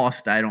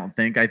lost, I don't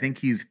think. I think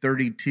he's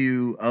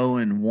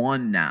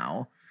 32-0-1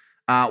 now.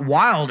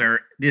 Wilder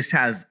just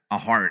has a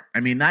heart. I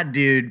mean, that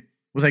dude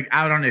was like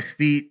out on his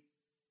feet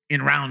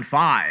in round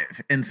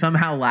 5 and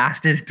somehow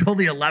lasted until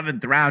the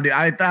 11th round.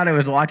 I thought I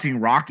was watching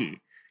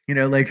Rocky,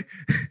 like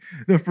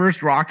the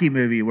first Rocky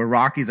movie where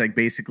Rocky's like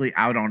basically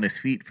out on his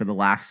feet for the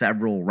last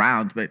several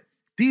rounds. But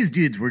these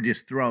dudes were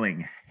just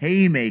throwing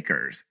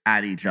haymakers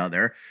at each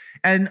other.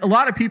 And a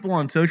lot of people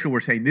on social were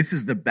saying this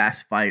is the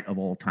best fight of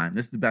all time.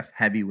 This is the best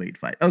heavyweight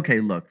fight. Okay,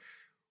 look,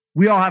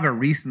 we all have a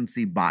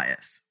recency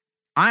bias.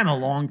 I'm a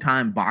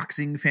longtime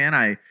boxing fan.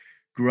 I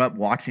grew up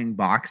watching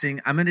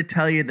boxing. I'm going to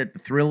tell you that the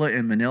Thrilla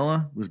in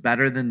Manila was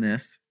better than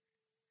this.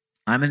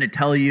 I'm going to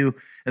tell you,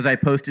 as I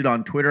posted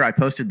on Twitter, I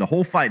posted the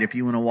whole fight if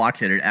you want to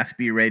watch it at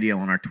SB Radio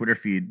on our Twitter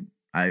feed.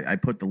 I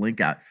put the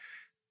link out.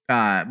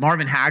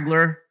 Marvin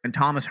Hagler and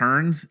Thomas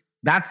Hearns,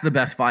 that's the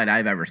best fight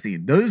I've ever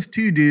seen. Those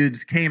two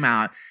dudes came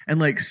out and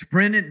like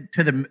sprinted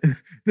to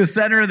the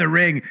center of the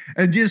ring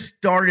and just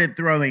started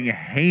throwing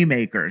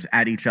haymakers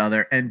at each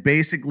other and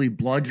basically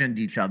bludgeoned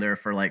each other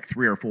for like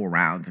 3 or 4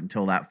 rounds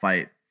until that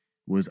fight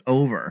was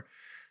over.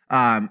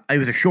 It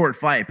was a short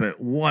fight, but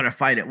what a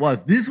fight it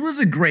was. This was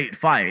a great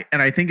fight,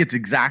 and I think it's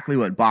exactly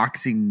what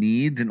boxing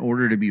needs in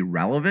order to be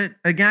relevant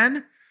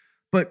again.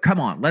 But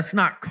come on, let's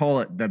not call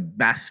it the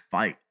best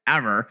fight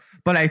ever.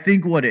 But I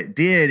think what it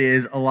did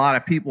is a lot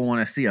of people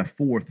want to see a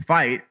 4th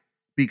fight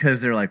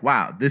because they're like,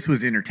 wow, this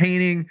was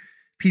entertaining.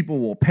 People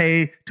will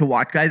pay to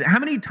watch guys. How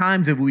many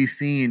times have we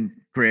seen,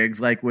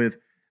 Griggs, like with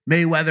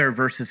Mayweather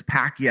versus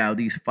Pacquiao,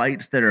 these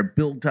fights that are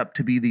built up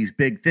to be these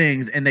big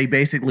things, and they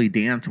basically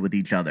dance with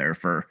each other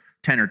for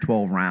 10 or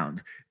 12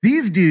 rounds.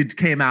 These dudes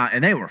came out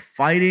and they were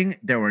fighting.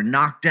 There were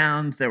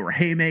knockdowns. There were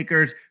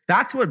haymakers.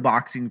 That's what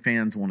boxing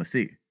fans want to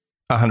see.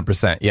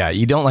 100%. Yeah.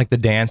 You don't like the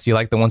dance. You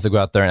like the ones that go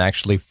out there and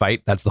actually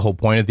fight. That's the whole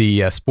point of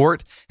the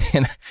sport.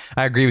 And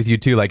I agree with you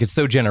too. Like, it's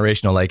so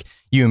generational. Like,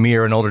 you and me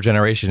are an older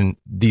generation.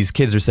 These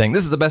kids are saying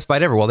this is the best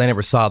fight ever. Well, they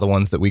never saw the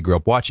ones that we grew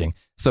up watching.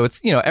 So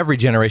it's, every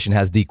generation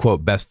has the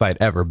quote best fight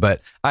ever.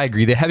 But I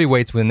agree. The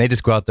heavyweights, when they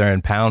just go out there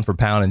and pound for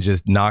pound and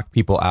just knock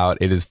people out,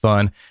 it is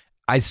fun.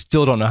 I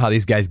still don't know how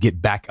these guys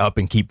get back up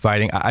and keep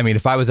fighting. I mean,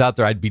 if I was out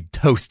there, I'd be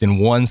toast in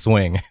one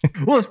swing.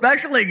 Well,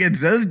 especially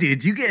against those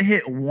dudes, you get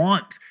hit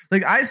once.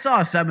 Like, I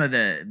saw some of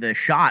the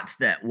shots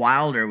that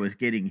Wilder was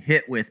getting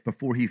hit with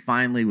before he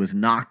finally was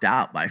knocked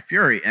out by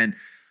Fury. And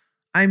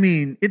I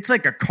mean, it's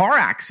like a car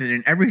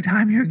accident every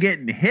time you're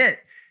getting hit.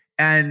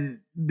 And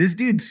this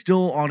dude's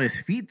still on his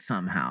feet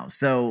somehow.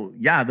 So,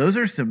 yeah, those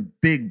are some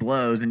big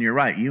blows. And you're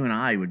right. You and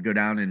I would go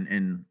down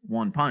in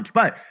one punch.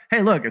 But,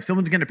 hey, look, if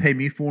someone's going to pay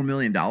me $4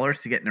 million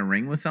to get in a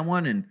ring with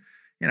someone and,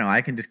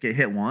 I can just get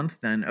hit once,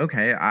 then,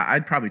 okay,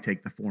 I'd probably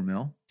take the $4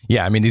 million.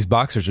 Yeah, I mean, these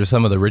boxers are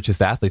some of the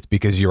richest athletes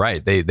because you're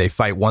right. They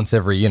fight once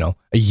every, a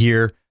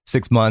year,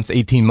 6 months,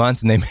 18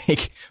 months, and they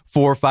make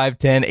 4, 5,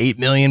 10, $8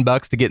 million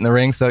to get in the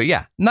ring. So,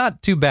 yeah,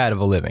 not too bad of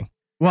a living.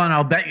 Well, and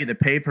I'll bet you the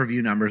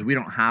pay-per-view numbers, we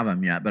don't have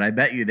them yet, but I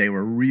bet you they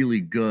were really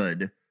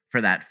good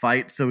for that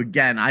fight. So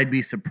again, I'd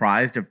be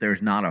surprised if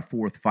there's not a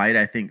fourth fight.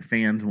 I think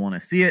fans want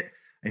to see it.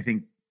 I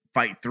think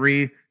fight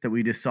 3 that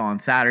we just saw on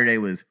Saturday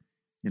was,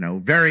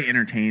 very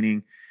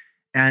entertaining.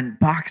 And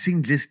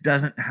boxing just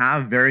doesn't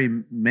have very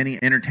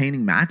many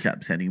entertaining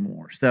matchups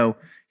anymore. So,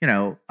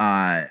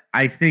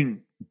 I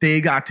think they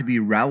got to be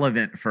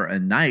relevant for a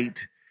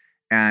night,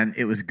 and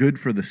it was good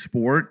for the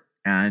sport.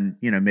 And,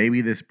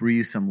 maybe this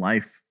breathes some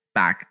life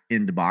back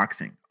into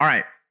boxing. All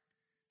right,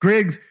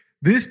 Griggs,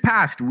 this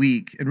past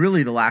week, and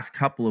really the last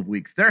couple of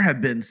weeks, there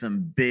have been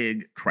some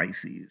big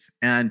crises.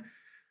 And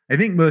I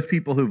think most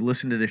people who've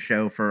listened to this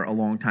show for a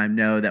long time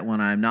know that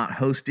when I'm not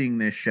hosting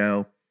this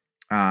show,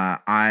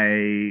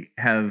 I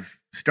have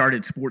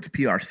started Sports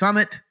PR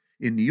Summit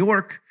in New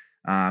York.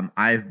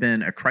 I've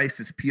been a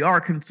crisis PR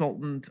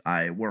consultant.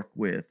 I work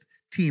with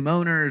team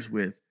owners,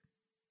 with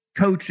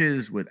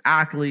coaches, with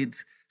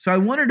athletes. So I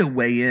wanted to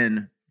weigh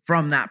in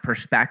from that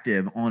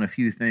perspective on a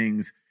few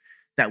things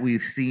that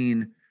we've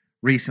seen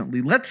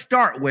recently. Let's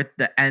start with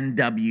the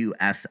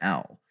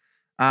NWSL.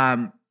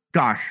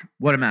 Gosh,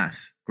 what a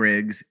mess,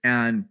 Griggs.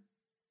 And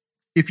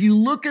if you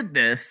look at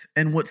this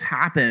and what's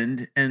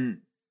happened, and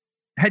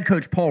head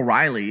coach Paul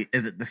Riley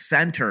is at the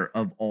center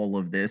of all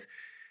of this,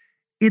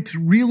 it's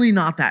really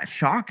not that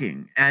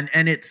shocking. And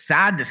it's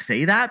sad to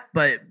say that,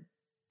 but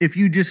if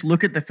you just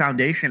look at the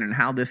foundation and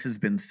how this has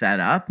been set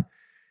up,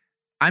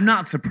 I'm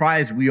not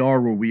surprised we are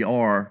where we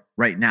are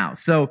right now.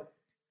 So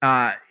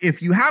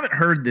if you haven't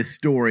heard this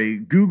story,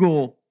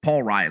 Google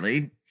Paul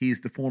Riley.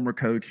 He's the former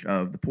coach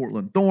of the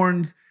Portland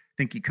Thorns. I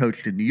think he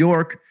coached in New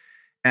York,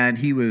 and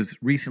he was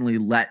recently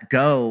let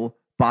go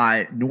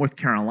by North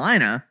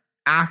Carolina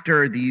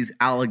after these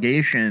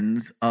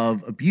allegations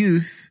of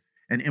abuse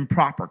and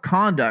improper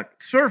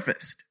conduct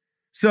surfaced.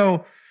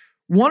 So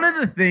one of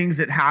the things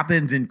that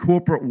happens in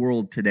corporate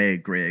world today,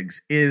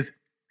 Griggs, is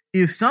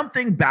if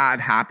something bad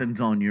happens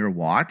on your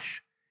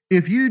watch,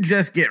 if you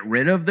just get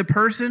rid of the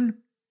person,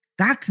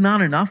 that's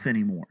not enough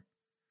anymore.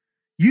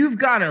 You've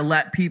got to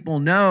let people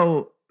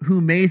know who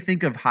may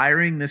think of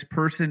hiring this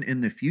person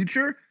in the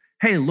future,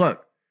 hey,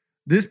 look,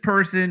 this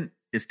person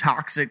is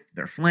toxic,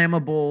 they're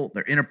flammable,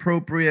 they're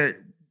inappropriate,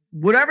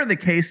 whatever the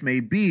case may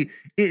be.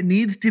 It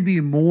needs to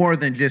be more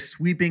than just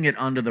sweeping it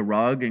under the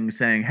rug and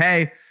saying,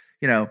 hey,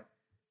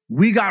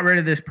 we got rid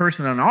of this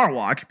person on our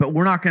watch, but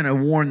we're not going to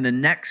warn the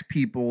next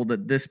people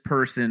that this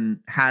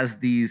person has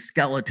these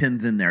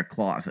skeletons in their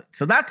closet.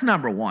 So that's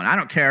number one. I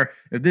don't care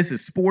if this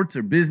is sports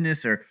or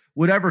business or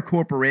whatever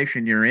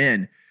corporation you're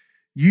in.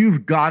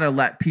 You've got to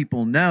let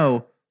people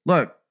know,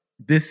 look,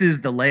 this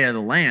is the lay of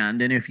the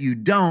land. And if you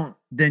don't,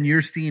 then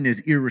you're seen as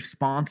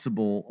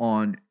irresponsible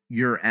on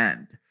your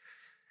end.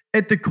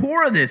 At the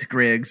core of this,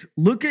 Griggs,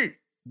 look at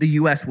the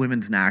U.S.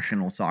 women's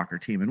national soccer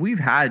team. And we've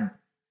had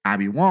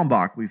Abby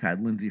Wambach, we've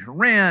had Lindsey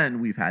Horan,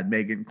 we've had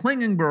Megan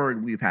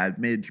Klingenberg, we've had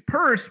Midge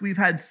Purse, we've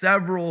had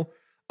several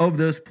of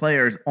those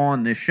players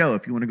on this show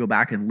if you want to go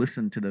back and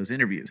listen to those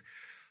interviews.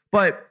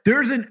 But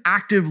there's an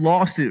active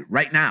lawsuit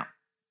right now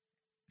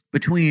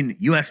between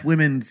U.S.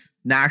 women's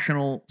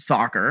national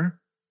soccer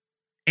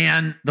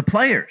and the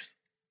players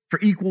for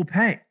equal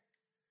pay.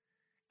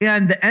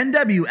 And the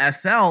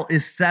NWSL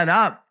is set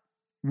up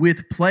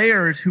with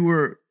players who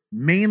are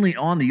mainly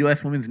on the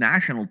U.S. women's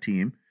national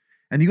team.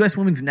 And the U.S.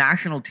 women's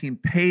national team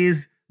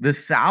pays the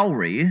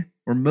salary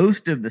or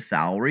most of the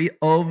salary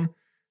of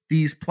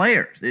these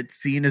players. It's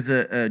seen as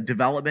a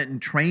development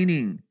and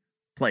training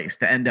place,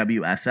 the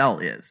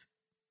NWSL is.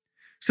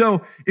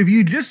 So if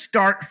you just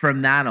start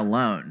from that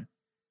alone,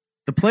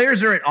 the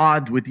players are at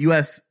odds with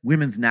U.S.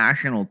 women's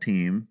national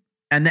team,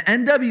 and the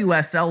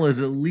NWSL is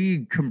a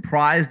league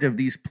comprised of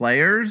these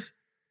players,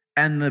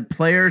 and the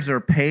players are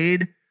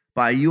paid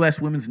by U.S.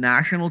 women's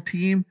national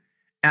team,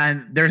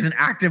 and there's an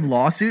active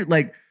lawsuit.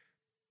 Like,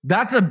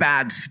 that's a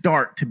bad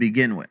start to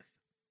begin with.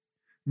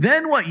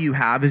 Then what you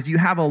have is you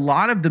have a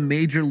lot of the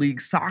Major League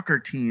Soccer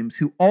teams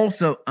who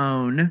also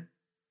own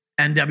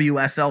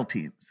NWSL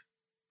teams,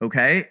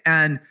 okay?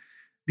 And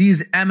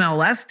these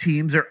MLS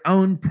teams are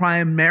owned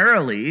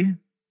primarily,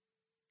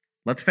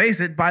 let's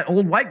face it, by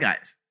old white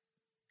guys.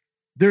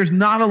 There's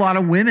not a lot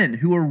of women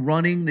who are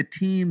running the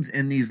teams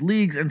in these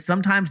leagues, and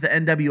sometimes the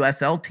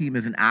NWSL team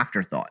is an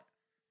afterthought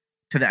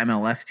to the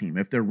MLS team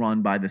if they're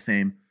run by the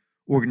same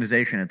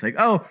organization. It's like,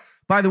 oh,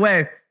 by the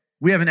way,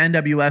 we have an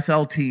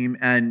NWSL team,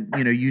 and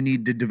you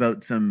need to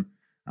devote some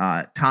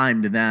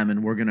time to them,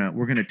 and we're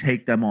gonna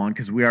take them on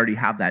because we already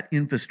have that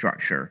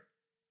infrastructure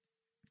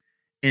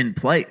in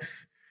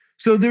place.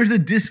 So there's a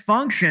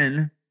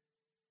dysfunction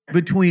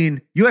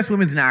between U.S.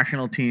 women's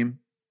national team,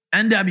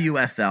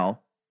 NWSL,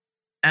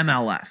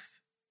 MLS.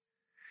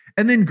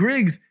 And then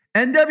Griggs,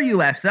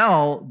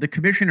 NWSL, the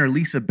commissioner,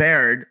 Lisa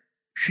Baird,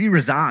 she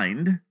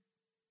resigned.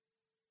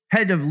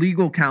 Head of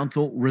legal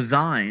counsel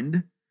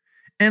resigned.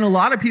 And a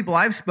lot of people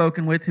I've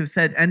spoken with have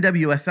said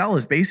NWSL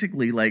is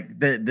basically like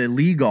the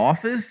league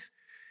office.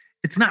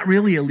 It's not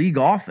really a league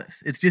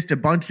office. It's just a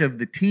bunch of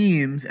the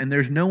teams, and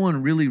there's no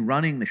one really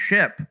running the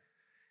ship.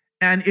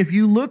 And if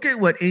you look at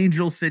what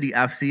Angel City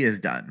FC has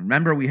done,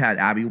 remember we had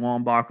Abby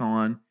Wambach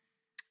on,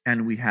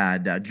 and we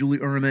had Julie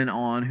Ehrman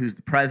on, who's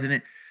the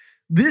president.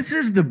 This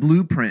is the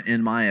blueprint,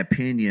 in my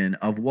opinion,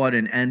 of what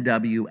an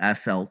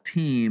NWSL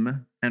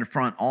team and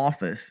front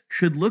office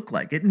should look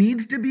like. It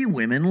needs to be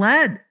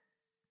women-led.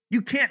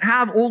 You can't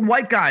have old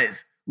white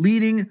guys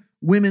leading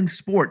women's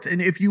sports.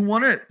 And if you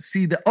want to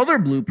see the other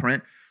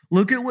blueprint,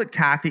 look at what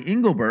Kathy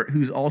Engelbert,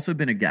 who's also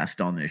been a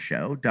guest on this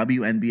show,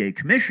 WNBA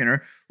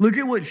commissioner, look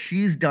at what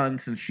she's done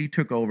since she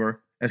took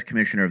over as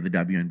commissioner of the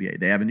WNBA.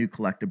 They have a new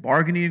collective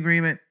bargaining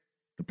agreement.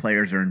 The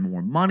players earn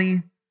more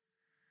money.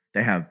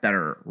 They have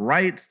better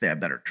rights. They have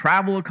better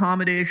travel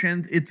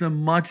accommodations. It's a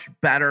much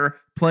better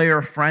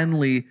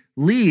player-friendly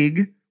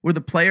league where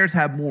the players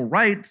have more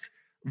rights.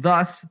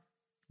 Thus,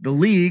 the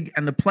league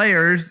and the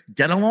players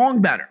get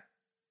along better.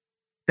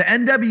 The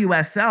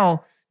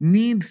NWSL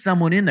needs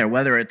someone in there,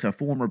 whether it's a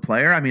former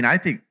player. I mean, I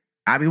think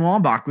Abby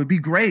Wambach would be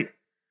great.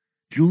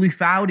 Julie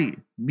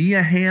Foudy,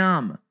 Mia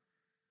Hamm.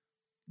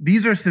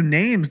 These are some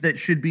names that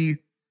should be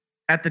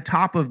at the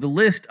top of the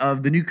list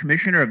of the new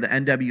commissioner of the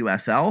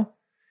NWSL.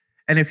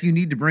 And if you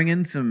need to bring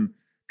in some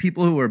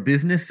people who are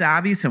business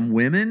savvy, some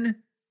women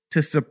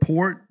to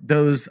support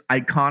those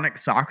iconic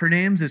soccer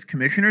names as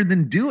commissioner,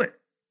 then do it.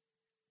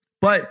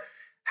 But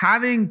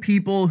having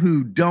people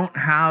who don't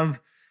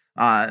have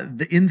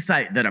the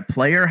insight that a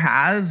player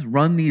has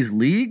run these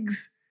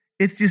leagues,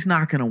 it's just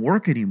not going to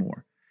work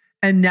anymore.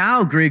 And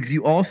now, Griggs,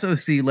 you also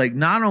see, like,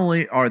 not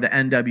only are the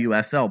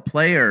NWSL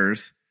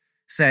players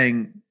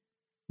saying,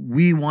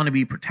 we want to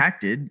be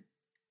protected,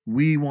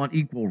 we want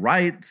equal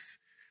rights,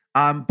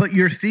 but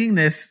you're seeing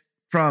this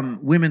from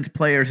women's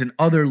players in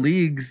other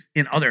leagues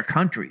in other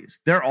countries.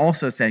 They're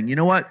also saying, you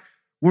know what?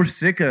 We're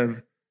sick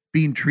of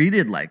being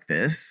treated like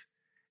this,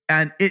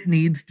 and it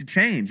needs to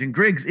change. And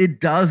Griggs, it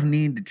does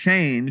need to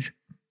change.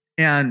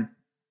 And,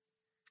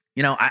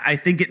 you know, I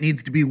think it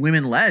needs to be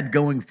women-led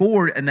going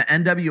forward, and the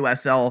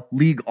NWSL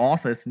league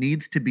office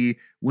needs to be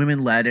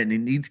women-led, and it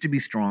needs to be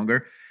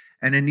stronger.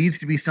 And it needs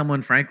to be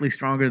someone, frankly,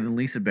 stronger than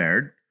Lisa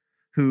Baird,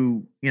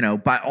 who, you know,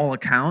 by all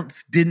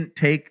accounts, didn't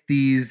take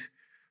these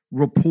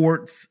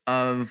reports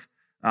of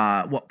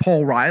what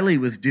Paul Riley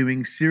was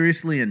doing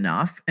seriously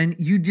enough. And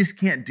you just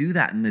can't do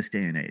that in this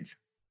day and age.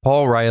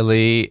 Paul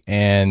Riley,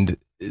 and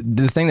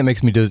the thing that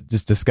makes me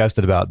just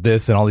disgusted about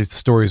this and all these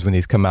stories when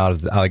these come out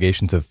of the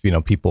allegations of, you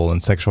know, people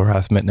and sexual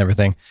harassment and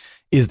everything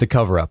is the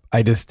cover up.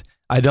 I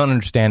don't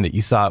understand it.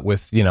 You saw it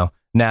with, you know,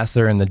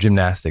 Nassar and the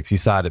gymnastics. You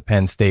saw it at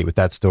Penn State with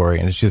that story.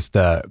 And it's just,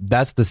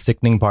 that's the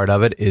sickening part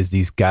of it, is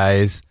these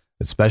guys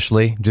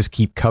especially just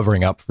keep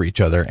covering up for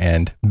each other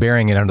and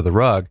burying it under the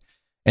rug.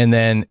 And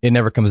then it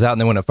never comes out.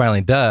 And then when it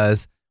finally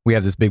does, we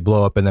have this big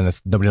blow up, and then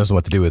nobody knows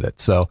what to do with it.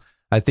 So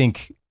I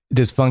think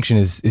dysfunction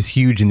is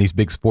huge in these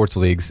big sports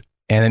leagues,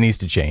 and it needs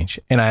to change.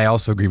 And I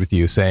also agree with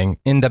you saying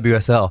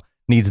NWSL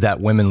needs that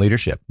women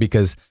leadership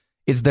because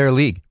it's their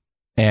league.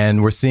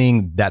 And we're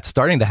seeing that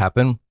starting to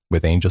happen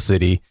with Angel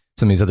City,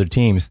 some of these other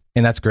teams,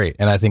 and that's great.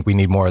 And I think we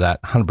need more of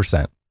that,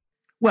 100%.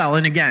 Well,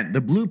 and again,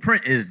 the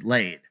blueprint is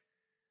laid.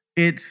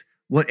 It's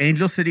what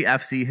Angel City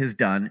FC has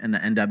done in the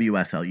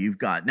NWSL. You've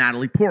got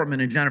Natalie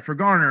Portman and Jennifer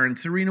Garner and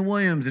Serena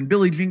Williams and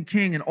Billie Jean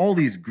King and all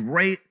these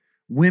great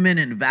women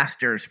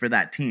investors for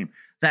that team.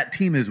 That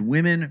team is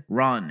women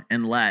run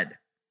and led.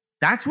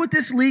 That's what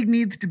this league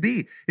needs to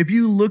be. If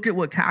you look at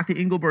what Kathy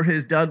Engelbert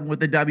has done with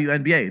the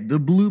WNBA, the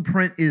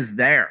blueprint is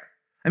there.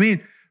 I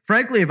mean,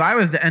 frankly, if I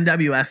was the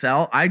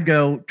NWSL, I'd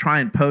go try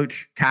and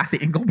poach Kathy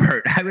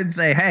Engelbert. I would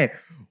say, hey,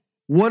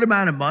 what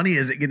amount of money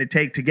is it going to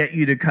take to get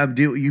you to come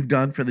do what you've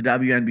done for the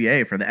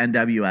WNBA, for the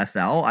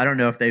NWSL? I don't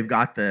know if they've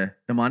got the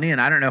money, and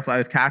I don't know if I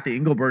was Kathy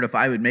Engelbert if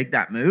I would make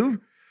that move,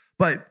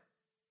 but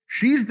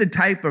she's the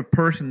type of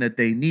person that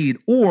they need,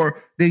 or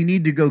they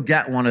need to go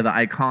get one of the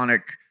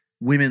iconic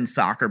women's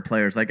soccer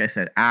players, like I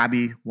said,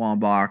 Abby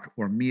Wambach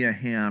or Mia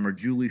Hamm or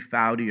Julie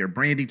Foudy or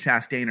Brandi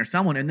Chastain or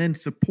someone, and then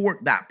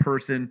support that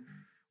person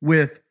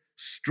with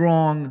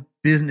strong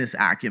business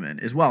acumen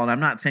as well. And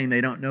I'm not saying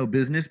they don't know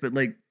business, but,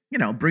 like, you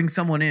know, bring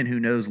someone in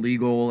who knows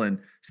legal and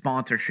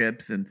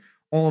sponsorships and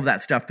all of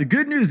that stuff. The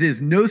good news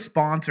is no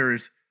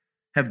sponsors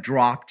have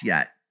dropped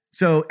yet.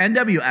 So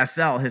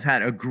NWSL has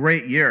had a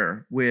great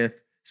year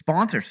with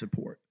sponsor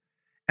support,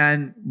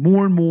 and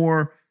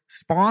more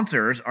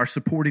sponsors are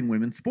supporting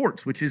women's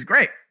sports, which is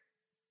great.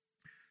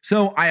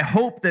 So I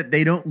hope that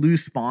they don't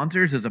lose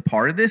sponsors as a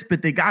part of this,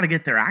 but they got to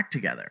get their act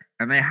together,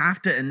 and they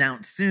have to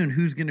announce soon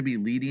who's going to be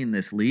leading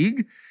this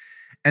league.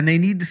 And they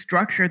need to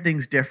structure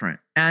things different.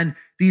 And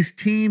these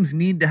teams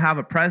need to have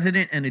a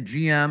president and a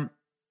GM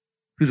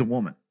who's a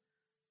woman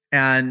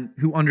and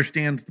who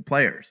understands the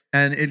players.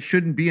 And it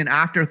shouldn't be an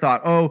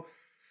afterthought. Oh,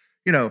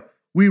 you know,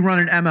 we run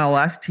an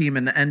MLS team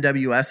and the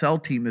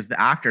NWSL team is the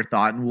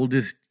afterthought, and we'll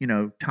just, you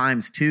know,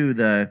 times two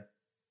the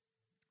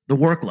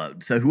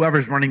workload. So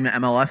whoever's running the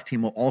MLS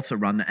team will also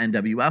run the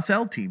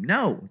NWSL team.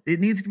 No, it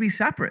needs to be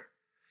separate.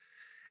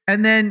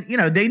 And then, you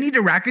know, they need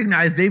to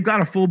recognize they've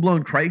got a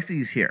full-blown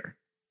crisis here.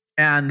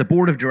 And the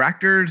board of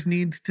directors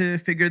needs to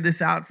figure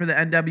this out for the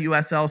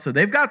NWSL. So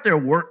they've got their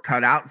work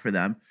cut out for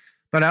them.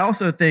 But I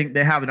also think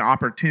they have an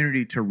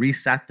opportunity to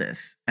reset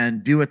this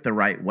and do it the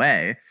right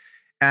way.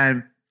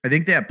 And I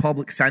think they have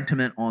public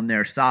sentiment on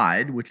their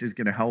side, which is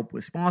going to help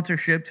with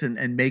sponsorships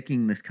and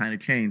making this kind of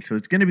change. So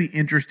it's going to be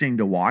interesting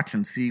to watch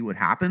and see what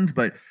happens.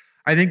 But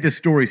I think this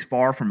story's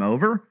far from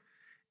over,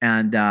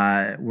 and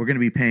we're going to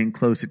be paying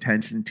close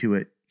attention to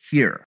it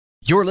here.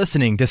 You're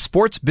listening to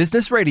Sports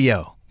Business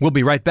Radio. We'll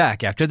be right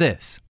back after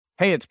this.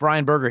 Hey, it's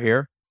Brian Berger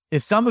here.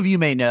 As some of you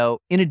may know,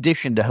 in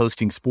addition to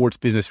hosting Sports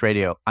Business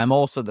Radio, I'm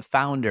also the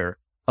founder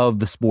of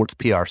the Sports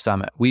PR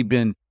Summit. We've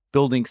been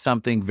building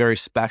something very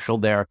special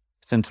there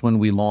since when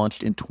we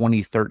launched in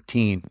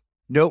 2013.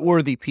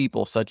 Noteworthy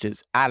people such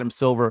as Adam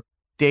Silver,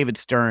 David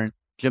Stern,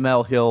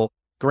 Jamel Hill,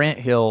 Grant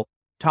Hill,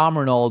 Tom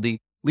Rinaldi,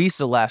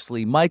 Lisa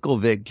Leslie, Michael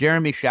Vick,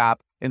 Jeremy Schaap,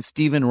 and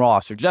Stephen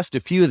Ross are just a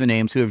few of the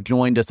names who have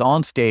joined us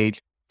on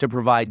stage to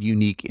provide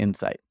unique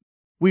insight.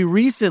 We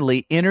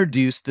recently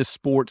introduced the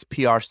Sports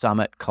PR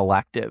Summit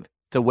Collective.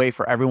 It's a way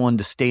for everyone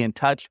to stay in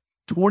touch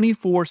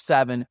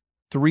 24/7,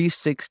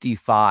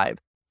 365.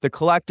 The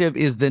Collective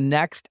is the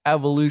next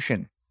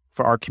evolution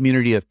for our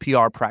community of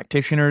PR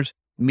practitioners,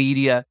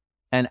 media,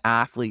 and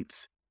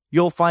athletes.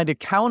 You'll find a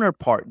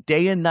counterpart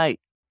day and night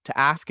to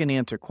ask and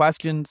answer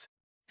questions,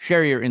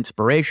 share your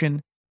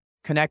inspiration,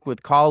 connect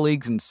with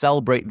colleagues, and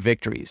celebrate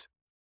victories.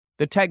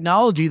 The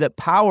technology that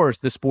powers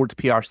the Sports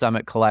PR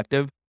Summit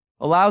Collective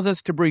allows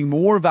us to bring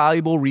more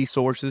valuable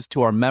resources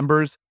to our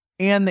members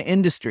and the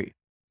industry.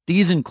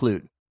 These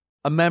include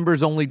a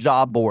members-only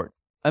job board,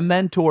 a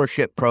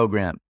mentorship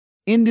program,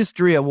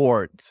 industry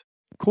awards,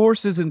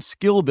 courses in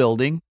skill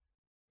building,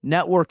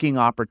 networking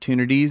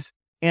opportunities,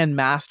 and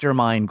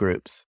mastermind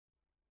groups.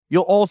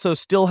 You'll also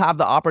still have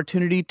the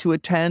opportunity to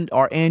attend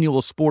our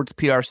annual Sports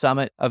PR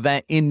Summit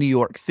event in New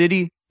York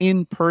City,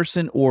 in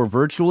person or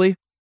virtually.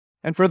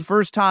 And for the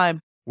first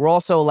time, we're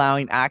also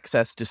allowing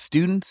access to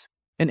students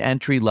and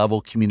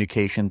entry-level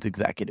communications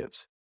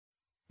executives.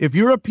 If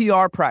you're a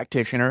PR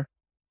practitioner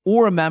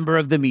or a member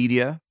of the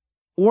media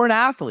or an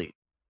athlete,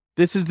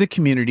 this is the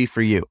community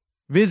for you.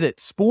 Visit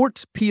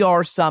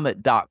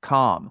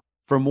sportsprsummit.com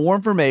for more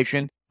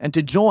information and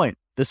to join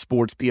the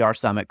Sports PR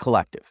Summit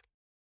Collective.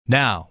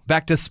 Now,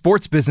 back to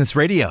Sports Business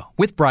Radio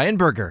with Brian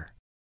Berger.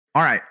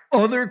 All right,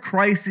 other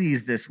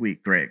crises this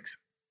week, Griggs.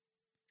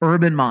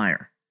 Urban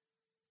Meyer.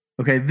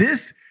 Okay,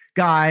 this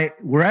guy,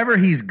 wherever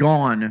he's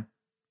gone,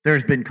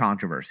 there's been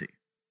controversy.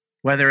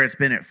 Whether it's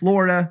been at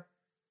Florida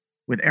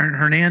with Aaron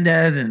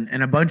Hernandez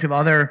and a bunch of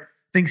other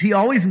things. He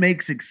always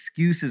makes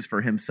excuses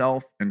for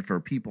himself and for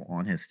people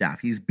on his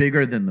staff. He's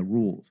bigger than the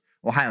rules.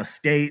 Ohio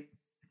State.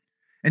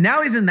 And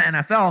now he's in the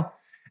NFL,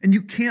 and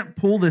you can't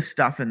pull this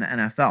stuff in the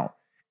NFL.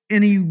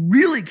 And you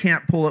really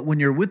can't pull it when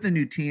you're with the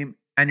new team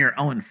and you're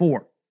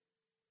 0-4.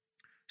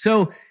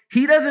 So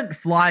he doesn't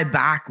fly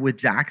back with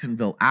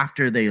Jacksonville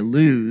after they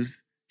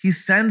lose. He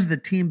sends the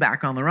team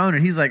back on their own,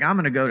 and he's like, I'm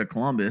going to go to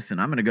Columbus,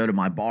 and I'm going to go to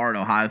my bar at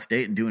Ohio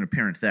State and do an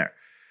appearance there.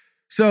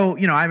 So,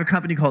 I have a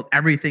company called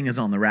Everything is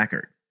on the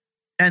Record.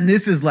 And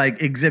this is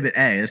like exhibit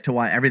A as to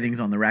why everything's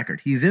on the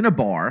record. He's in a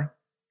bar,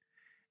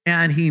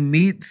 and he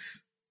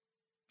meets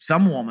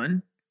some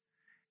woman,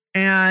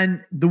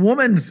 and the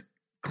woman's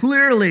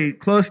clearly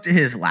close to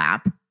his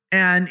lap,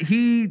 and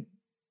he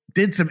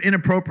did some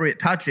inappropriate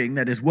touching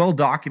that is well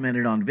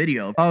documented on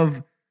video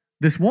of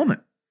this woman.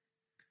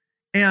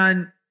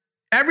 And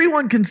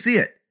everyone can see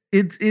it.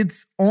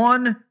 It's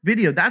on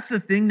video. That's the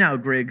thing now,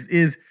 Griggs,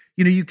 is,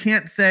 you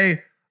can't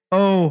say,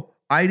 oh,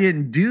 I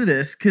didn't do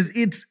this, because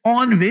it's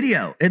on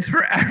video. It's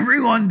for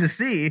everyone to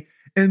see.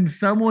 And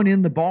someone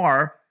in the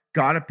bar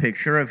got a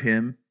picture of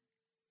him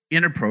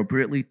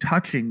inappropriately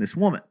touching this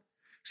woman.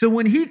 So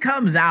when he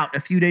comes out a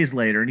few days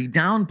later and he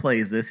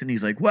downplays this and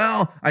he's like,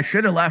 well, I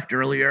should have left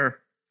earlier.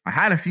 I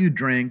had a few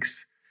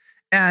drinks,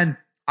 and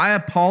I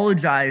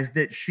apologize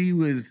that she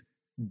was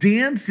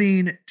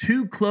dancing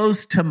too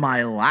close to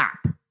my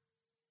lap.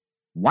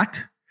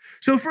 What?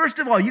 So first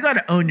of all, you got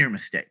to own your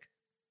mistake.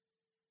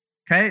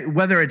 Okay?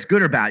 Whether it's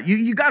good or bad,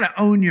 you got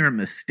to own your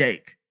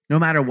mistake, no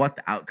matter what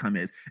the outcome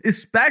is,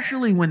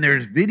 especially when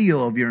there's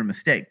video of your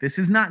mistake. This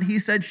is not he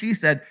said, she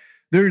said.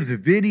 There's a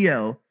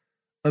video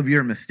of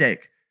your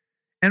mistake.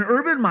 And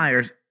Urban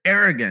Meyer's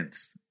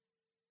arrogance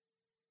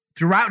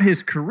throughout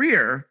his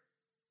career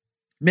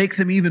makes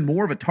him even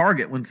more of a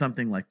target when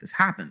something like this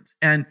happens.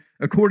 And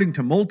according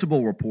to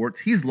multiple reports,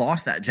 he's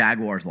lost that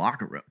Jaguars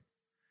locker room.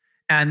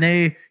 And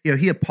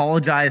he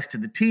apologized to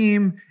the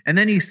team. And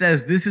then he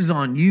says, this is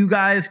on you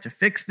guys to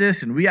fix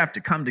this. And we have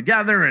to come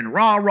together and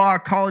rah,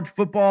 college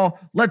football.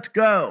 Let's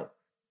go.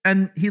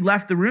 And he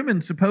left the room,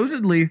 and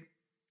supposedly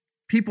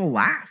people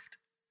laughed.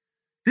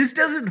 This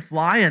doesn't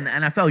fly in the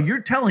NFL.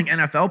 You're telling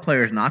NFL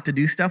players not to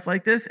do stuff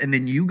like this, and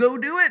then you go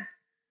do it?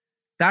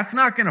 That's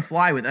not going to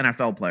fly with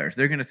NFL players.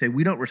 They're going to say,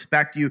 we don't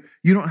respect you.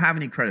 You don't have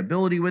any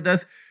credibility with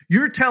us.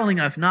 You're telling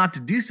us not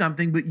to do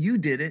something, but you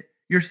did it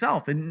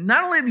yourself. And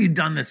not only have you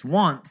done this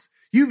once,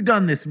 you've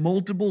done this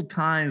multiple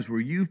times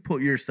where you've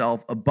put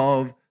yourself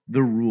above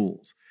the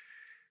rules.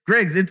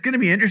 Griggs, it's going to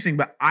be interesting,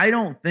 but I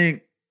don't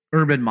think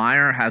Urban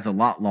Meyer has a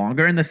lot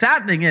longer. And the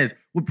sad thing is,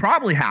 what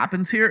probably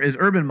happens here is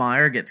Urban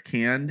Meyer gets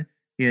canned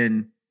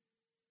in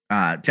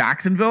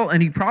Jacksonville,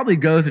 and he probably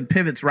goes and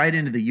pivots right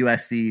into the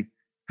USC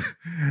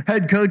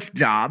head coach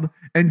job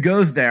and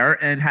goes there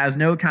and has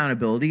no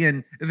accountability.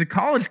 And as a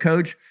college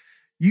coach,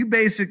 you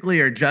basically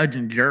are judge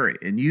and jury,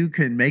 and you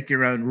can make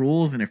your own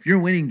rules. And if you're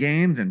winning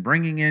games and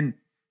bringing in,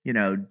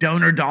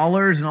 donor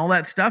dollars and all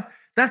that stuff,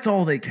 that's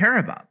all they care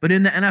about. But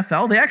in the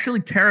NFL, they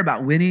actually care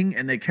about winning,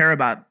 and they care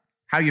about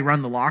how you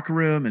run the locker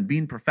room and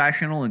being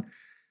professional. And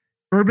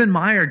Urban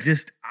Meyer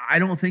I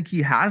don't think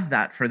he has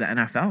that for the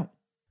NFL.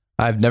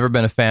 I've never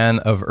been a fan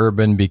of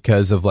Urban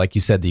because of, like you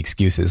said, the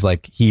excuses.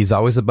 Like, he's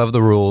always above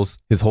the rules.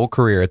 His whole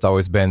career, it's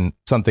always been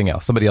something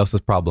else, somebody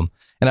else's problem.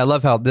 And I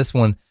love how this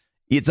one,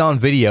 it's on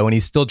video and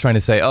he's still trying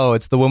to say, oh,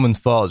 it's the woman's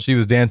fault. She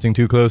was dancing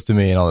too close to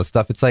me and all this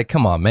stuff. It's like,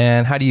 come on,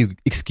 man. How do you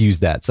excuse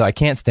that? So I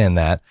can't stand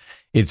that.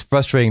 It's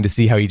frustrating to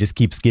see how he just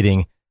keeps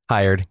getting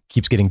hired,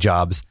 keeps getting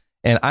jobs.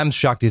 And I'm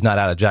shocked he's not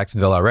out of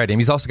Jacksonville already.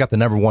 And he's also got the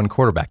number one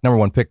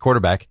pick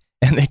quarterback,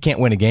 and they can't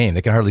win a game.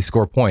 They can hardly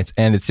score points.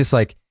 And it's just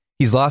like,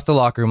 he's lost the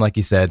locker room, like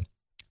you said.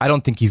 I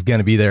don't think he's going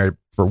to be there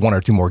for one or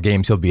two more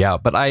games. He'll be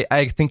out. But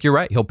I think you're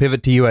right. He'll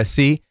pivot to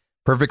USC.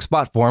 Perfect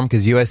spot for him,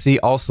 because USC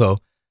also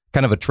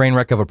kind of a train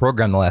wreck of a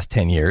program the last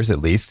 10 years, at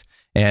least.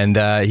 And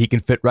he can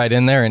fit right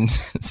in there and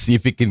see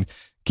if he can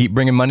keep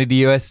bringing money to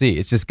USC.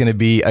 It's just going to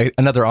be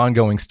another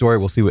ongoing story.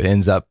 We'll see what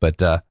ends up,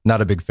 but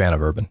not a big fan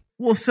of Urban.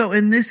 Well, so,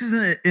 and this is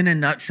in a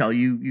nutshell,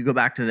 you go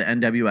back to the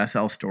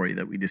NWSL story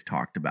that we just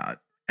talked about,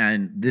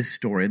 and this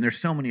story, and there's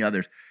so many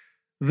others.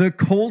 The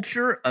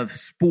culture of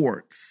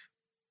sports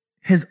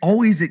has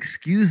always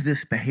excused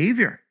this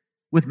behavior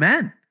with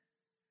men.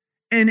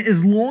 And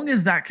as long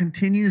as that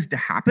continues to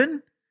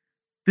happen,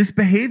 this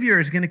behavior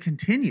is going to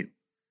continue.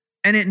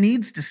 And it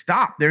needs to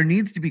stop. There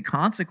needs to be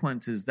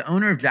consequences. The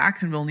owner of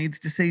Jacksonville needs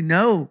to say,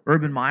 no,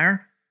 Urban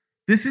Meyer,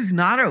 this is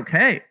not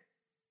okay.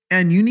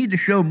 And you need to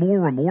show more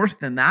remorse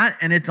than that.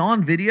 And it's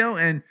on video.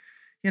 And,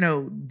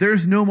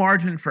 there's no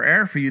margin for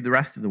error for you the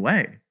rest of the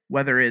way,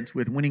 whether it's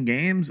with winning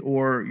games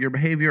or your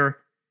behavior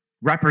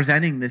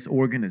representing this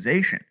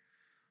organization.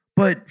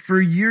 But for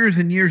years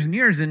and years and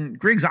years, and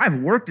Griggs, I've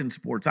worked in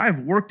sports. I've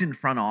worked in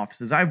front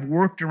offices. I've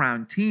worked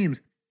around teams.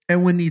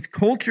 And when these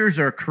cultures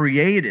are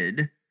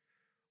created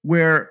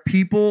where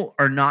people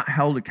are not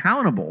held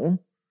accountable,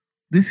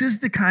 this is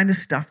the kind of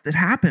stuff that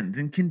happens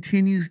and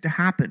continues to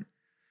happen.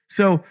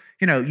 So,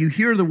 you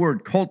hear the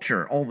word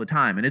culture all the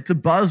time, and it's a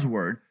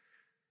buzzword.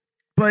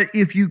 But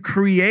if you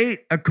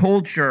create a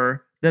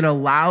culture that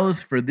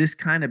allows for this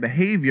kind of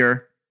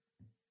behavior,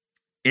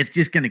 it's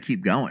just going to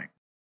keep going.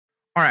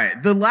 All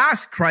right, the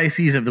last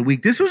crises of the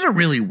week, this was a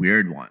really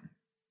weird one.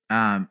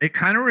 It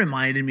kind of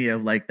reminded me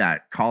of like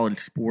that college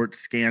sports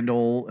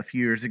scandal a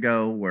few years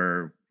ago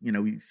where,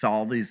 we saw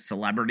all these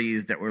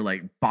celebrities that were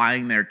like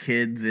buying their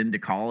kids into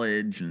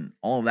college and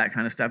all of that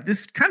kind of stuff.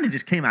 This kind of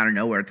just came out of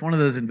nowhere. It's one of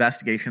those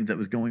investigations that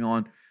was going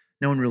on.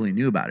 No one really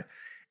knew about it.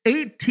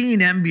 18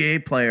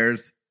 NBA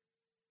players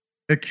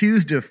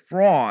accused of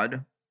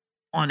fraud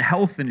on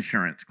health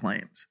insurance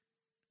claims.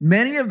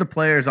 Many of the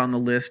players on the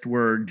list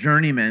were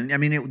journeymen. I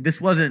mean,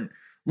 this wasn't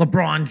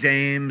LeBron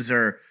James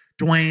or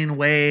Dwayne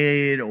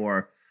Wade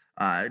or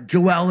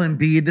Joel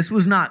Embiid. This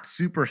was not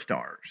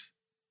superstars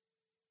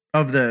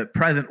of the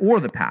present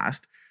or the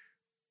past,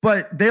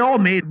 but they all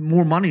made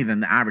more money than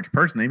the average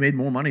person. They made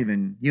more money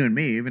than you and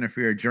me, even if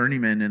you're a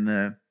journeyman in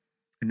the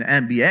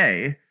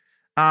NBA.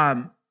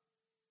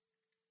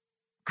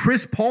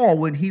 Chris Paul,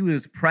 when he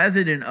was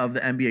president of the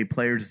NBA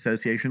Players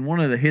Association, one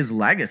of his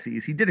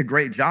legacies, he did a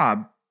great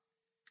job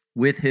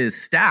with his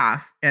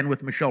staff and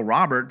with Michelle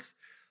Roberts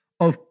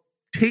of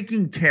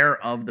taking care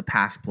of the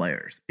past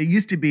players. It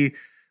used to be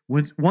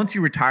once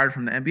you retired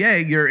from the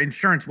NBA, your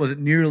insurance wasn't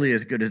nearly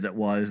as good as it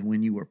was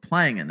when you were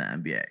playing in the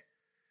NBA.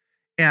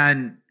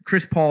 And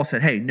Chris Paul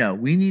said, hey, no,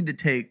 we need to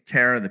take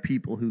care of the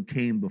people who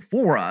came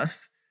before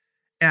us.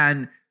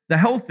 And the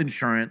health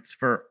insurance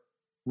for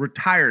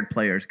retired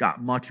players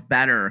got much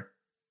better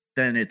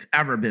than it's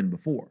ever been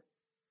before.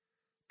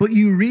 But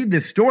you read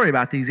this story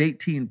about these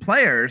 18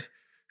 players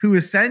who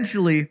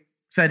essentially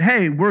said,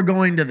 hey, we're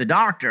going to the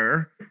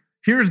doctor.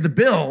 Here's the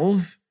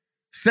bills.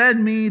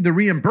 Send me the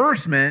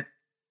reimbursement.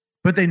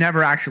 But they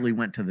never actually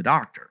went to the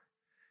doctor.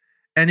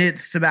 And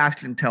it's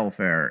Sebastian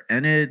Telfair,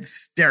 and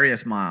it's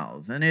Darius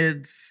Miles, and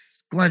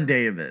it's Glenn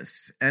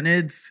Davis, and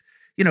it's,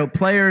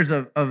 players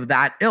of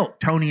that ilk,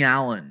 Tony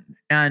Allen,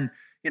 and,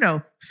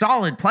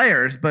 solid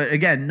players, but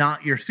again,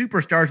 not your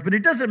superstars. But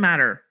it doesn't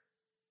matter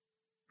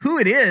who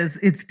it is,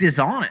 it's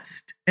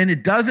dishonest. And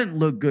it doesn't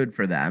look good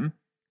for them,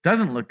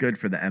 doesn't look good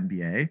for the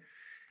NBA.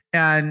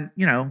 And,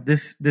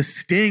 this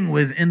sting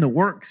was in the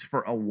works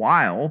for a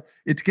while.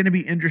 It's going to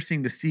be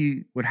interesting to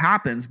see what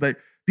happens. But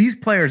these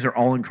players are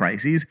all in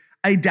crises.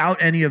 I doubt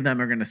any of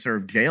them are going to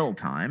serve jail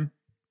time.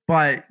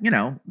 But,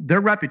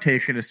 their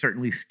reputation is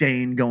certainly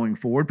stained going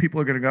forward.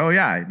 People are going to go, oh,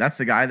 yeah, that's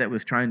the guy that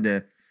was trying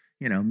to,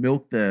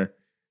 milk the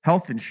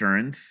health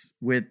insurance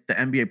with the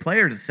NBA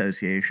Players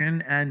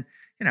Association. And,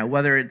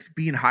 whether it's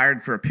being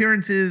hired for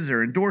appearances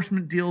or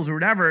endorsement deals or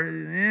whatever,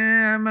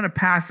 I'm going to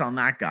pass on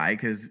that guy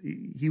because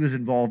he was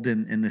involved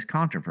in this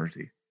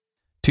controversy.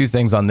 Two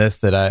things on this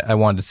that I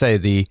wanted to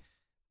say.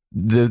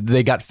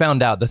 They got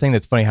found out. The thing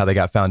that's funny how they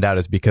got found out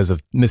is because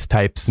of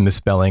mistypes,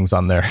 misspellings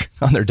on their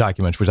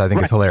documents, which I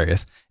think is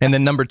hilarious. And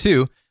then number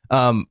two,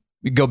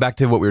 we go back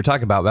to what we were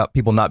talking about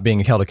people not being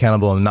held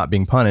accountable and not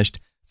being punished.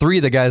 3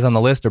 of the guys on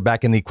the list are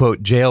back in the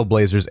quote jail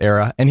Blazers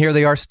era, and here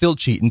they are still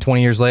cheating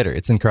 20 years later.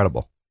 It's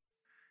incredible.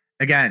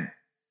 Again,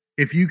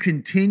 if you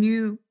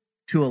continue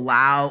to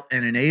allow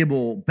and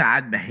enable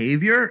bad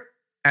behavior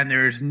and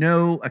there's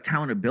no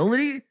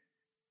accountability,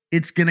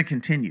 it's going to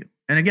continue.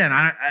 And again,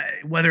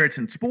 whether it's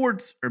in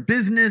sports or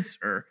business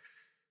or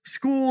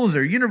schools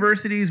or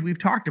universities, we've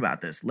talked about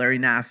this. Larry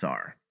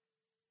Nassar,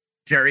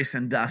 Jerry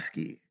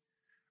Sandusky,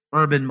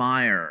 Urban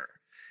Meyer,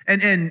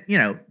 and you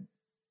know,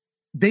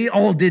 they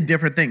all did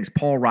different things.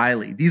 Paul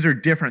Riley, these are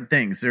different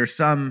things. There's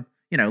some,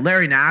 you know,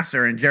 Larry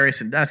Nassar and Jerry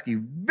Sandusky,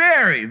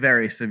 very,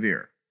 very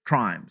severe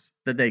crimes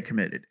that they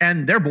committed.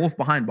 And they're both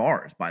behind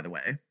bars, by the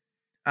way.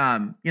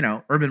 You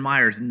know, Urban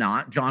Meyer's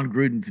not, John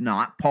Gruden's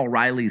not, Paul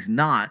Riley's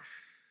not.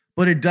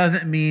 But it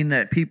doesn't mean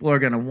that people are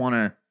going to want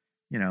to,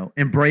 you know,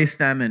 embrace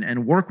them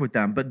and work with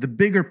them. But the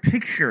bigger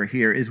picture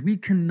here is we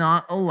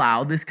cannot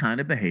allow this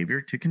kind of behavior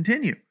to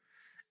continue.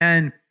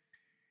 And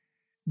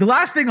the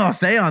last thing I'll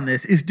say on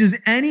this is, does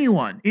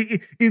anyone,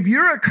 if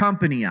you're a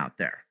company out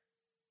there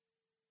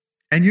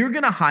and you're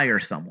going to hire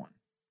someone,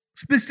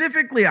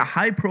 specifically a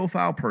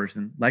high-profile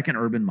person like an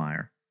Urban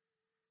Meyer,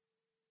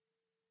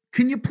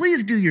 can you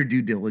please do your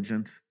due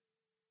diligence?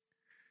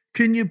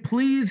 Can you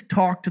please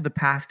talk to the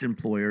past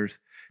employers?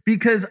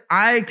 Because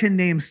I can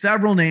name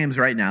several names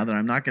right now that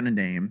I'm not going to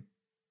name.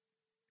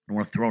 I don't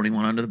want to throw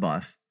anyone under the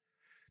bus.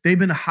 They've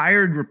been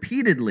hired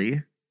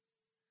repeatedly,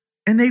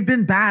 and they've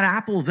been bad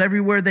apples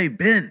everywhere they've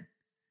been.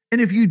 And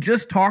if you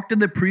just talk to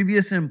the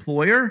previous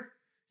employer,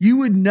 you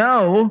would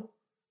know,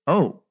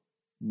 oh,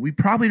 we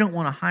probably don't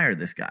want to hire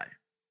this guy.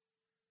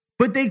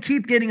 But they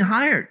keep getting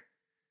hired.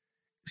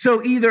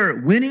 So either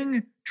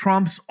winning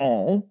trumps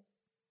all,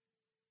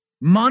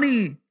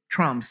 money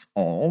trumps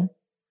all,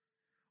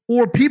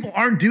 or people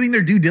aren't doing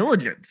their due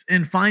diligence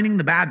in finding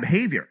the bad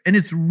behavior. And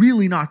it's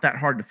really not that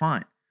hard to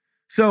find.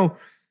 So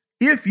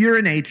if you're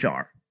in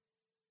HR,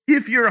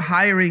 if you're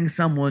hiring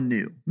someone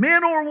new,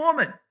 man or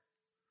woman,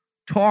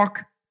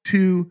 talk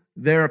to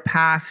their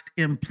past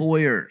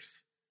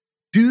employers.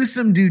 Do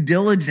some due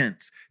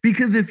diligence,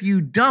 because if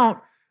you don't,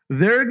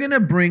 they're going to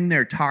bring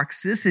their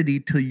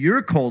toxicity to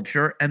your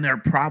culture, and they're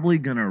probably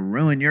going to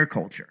ruin your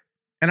culture.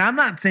 And I'm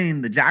not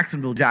saying the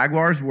Jacksonville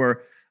Jaguars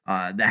were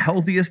the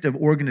healthiest of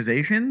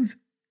organizations,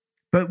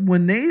 but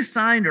when they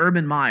signed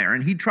Urban Meyer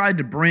and he tried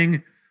to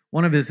bring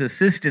one of his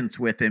assistants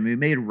with him who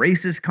made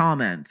racist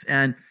comments,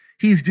 and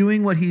he's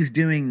doing what he's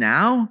doing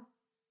now,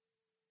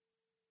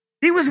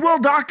 it was well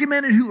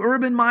documented who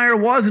Urban Meyer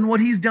was and what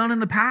he's done in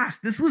the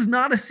past. This was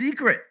not a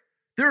secret.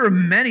 There are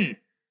many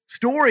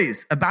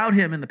stories about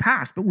him in the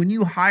past, but when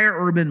you hire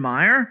Urban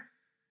Meyer,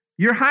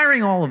 you're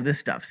hiring all of this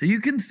stuff. So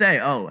you can say,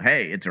 oh,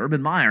 hey, it's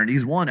Urban Meyer, and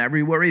he's won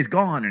everywhere he's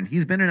gone, and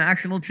he's been a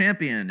national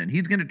champion, and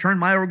he's going to turn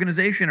my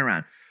organization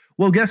around.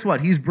 Well, guess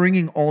what? He's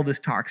bringing all this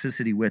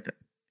toxicity with him.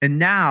 And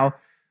now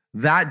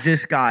that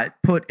just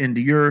got put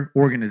into your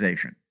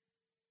organization.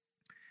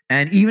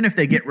 And even if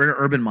they get rid of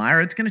Urban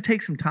Meyer, it's going to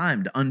take some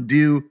time to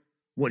undo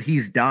what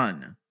he's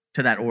done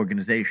to that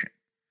organization.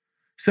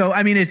 So,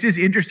 I mean, it's just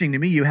interesting to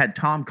me. You had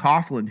Tom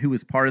Coughlin, who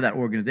was part of that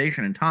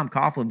organization, and Tom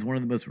Coughlin's one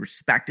of the most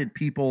respected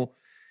people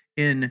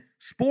in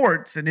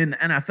sports and in the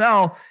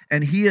NFL,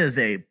 and he is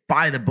a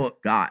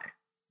by-the-book guy.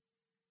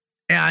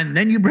 And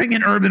then you bring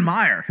in Urban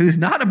Meyer, who's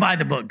not a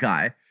by-the-book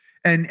guy,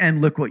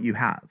 and look what you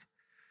have.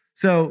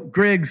 So,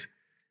 Griggs,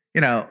 you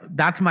know,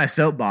 that's my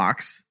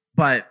soapbox,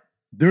 but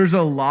there's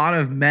a lot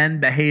of men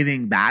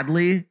behaving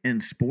badly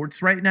in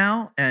sports right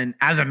now, and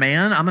as a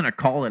man, I'm going to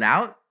call it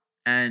out,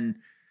 and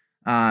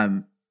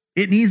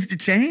it needs to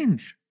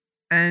change.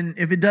 And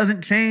if it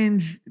doesn't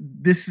change,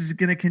 this is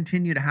going to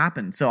continue to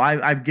happen. So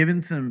I've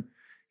given some,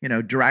 you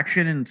know,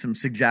 direction and some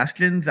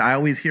suggestions. I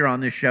always hear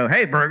on this show,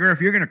 hey, Berger, if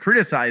you're going to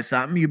criticize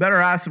something, you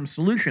better have some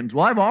solutions.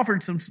 Well, I've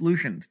offered some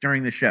solutions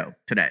during the show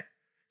today.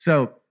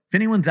 So if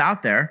anyone's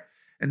out there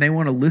and they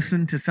want to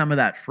listen to some of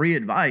that free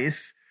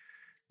advice,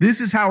 this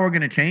is how we're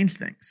going to change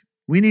things.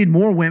 We need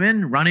more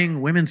women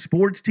running women's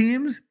sports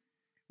teams.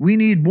 We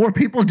need more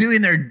people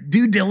doing their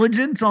due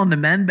diligence on the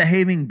men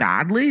behaving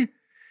badly.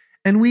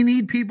 And we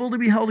need people to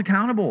be held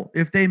accountable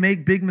if they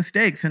make big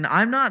mistakes. And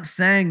I'm not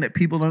saying that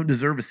people don't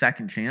deserve a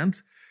second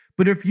chance,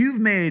 but if you've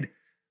made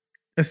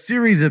a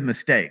series of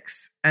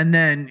mistakes and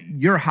then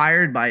you're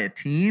hired by a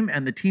team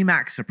and the team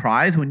acts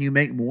surprised when you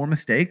make more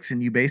mistakes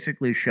and you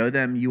basically show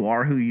them you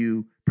are who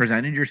you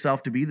presented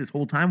yourself to be this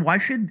whole time, why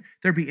should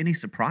there be any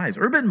surprise?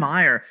 Urban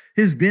Meyer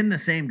has been the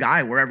same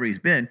guy wherever he's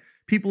been.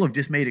 People have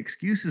just made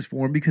excuses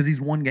for him because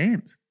he's won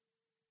games.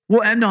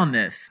 We'll end on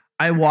this.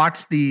 I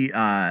watched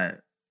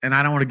and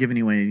I don't want to give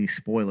anyone any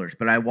spoilers,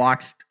 but I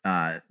watched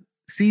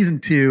season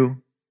 2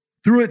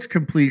 through its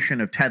completion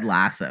of Ted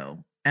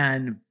Lasso.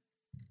 And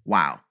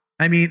wow.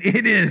 I mean,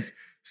 it is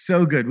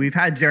so good. We've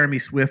had Jeremy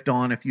Swift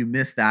on. If you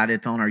missed that,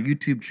 it's on our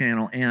YouTube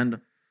channel and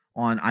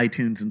on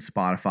iTunes and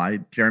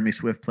Spotify. Jeremy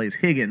Swift plays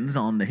Higgins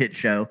on the hit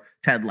show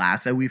Ted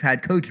Lasso. We've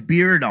had Coach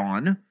Beard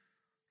on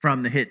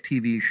from the hit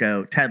TV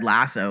show Ted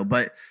Lasso,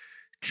 but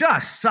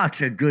just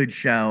such a good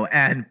show.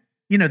 And,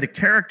 you know, the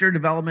character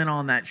development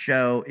on that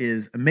show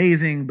is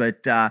amazing,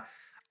 but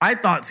I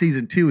thought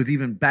season 2 was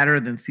even better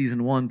than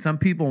season 1. Some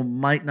people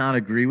might not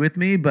agree with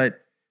me, but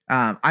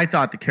I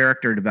thought the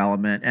character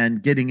development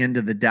and getting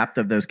into the depth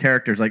of those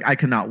characters, like I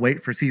cannot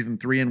wait for season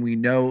 3. And we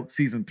know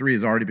season 3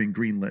 has already been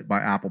greenlit by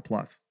Apple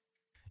Plus.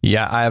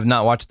 Yeah, I have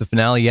not watched the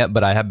finale yet,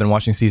 but I have been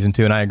watching season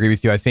 2, and I agree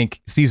with you. I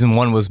think season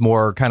 1 was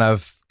more kind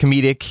of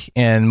comedic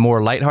and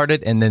more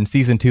lighthearted, and then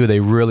season 2, they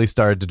really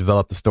started to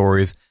develop the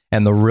stories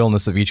and the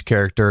realness of each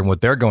character and what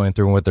they're going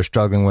through and what they're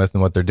struggling with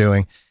and what they're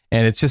doing.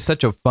 And it's just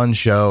such a fun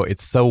show.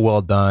 It's so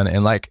well done.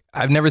 And like,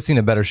 I've never seen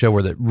a better show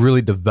where that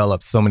really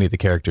develops so many of the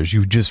characters.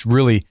 You just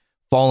really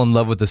fall in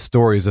love with the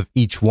stories of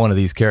each one of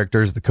these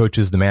characters, the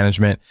coaches, the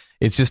management.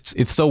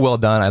 It's so well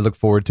done. I look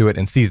forward to it.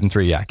 And season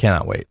 3, yeah, I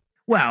cannot wait.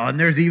 Well, and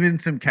there's even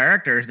some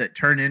characters that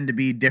turn into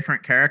be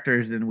different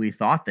characters than we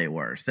thought they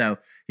were. So,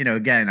 you know,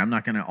 again, I'm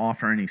not going to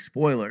offer any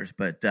spoilers,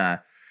 but,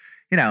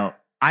 you know,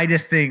 I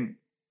just think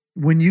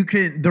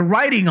the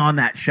writing on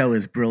that show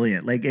is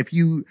brilliant. Like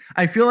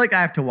I feel like I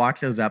have to watch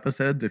those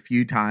episodes a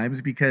few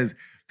times because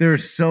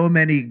there's so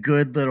many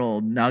good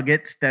little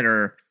nuggets that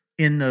are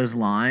in those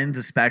lines,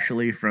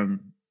 especially from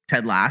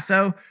Ted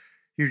Lasso.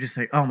 You're just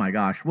like, oh my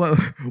gosh,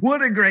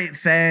 what a great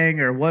saying,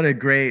 or what a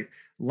great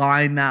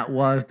line that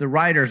was. The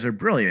writers are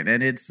brilliant,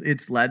 and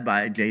it's led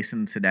by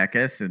Jason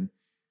Sudeikis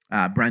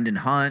and Brendan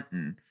Hunt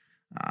and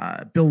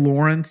Bill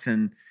Lawrence,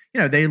 and you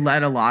know, they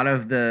let a lot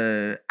of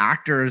the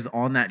actors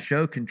on that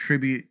show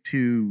contribute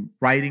to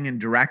writing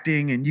and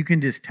directing, and you can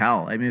just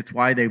tell. I mean, it's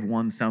why they've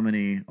won so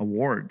many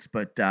awards.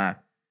 But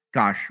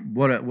gosh,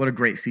 what a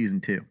great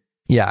season 2.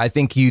 Yeah, I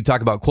think you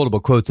talk about quotable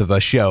quotes of a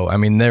show. I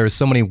mean, there's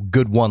so many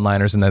good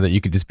one-liners in there that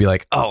you could just be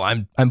like, oh,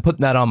 I'm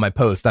putting that on my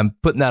post. I'm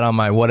putting that on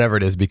my whatever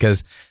it is,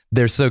 because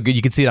they're so good.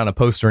 You could see it on a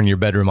poster in your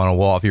bedroom on a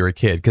wall if you were a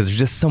kid, because there's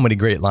just so many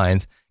great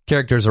lines.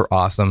 Characters are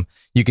awesome.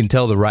 You can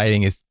tell the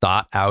writing is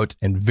thought out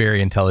and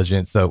very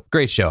intelligent. So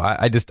great show.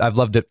 I've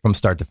loved it from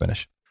start to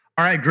finish.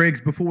 All right, Griggs,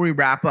 before we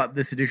wrap up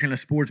this edition of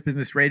Sports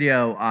Business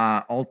Radio,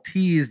 I'll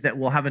tease that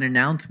we'll have an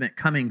announcement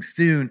coming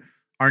soon.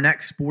 Our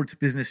next Sports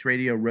Business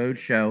Radio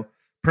Roadshow,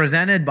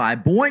 presented by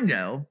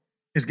Boingo,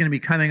 is going to be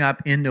coming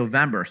up in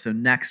November, so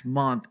next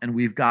month, and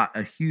we've got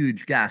a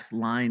huge guest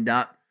lined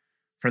up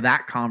for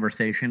that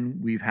conversation.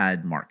 We've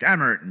had Mark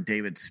Emmert and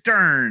David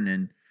Stern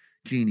and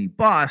Jeannie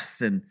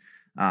Buss and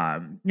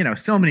you know,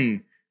 so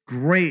many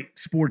great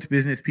sports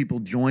business people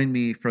join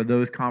me for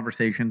those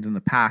conversations in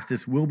the past.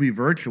 This will be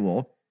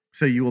virtual,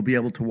 so you will be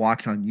able to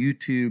watch on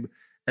YouTube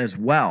as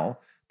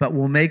well, but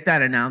we'll make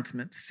that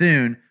announcement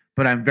soon.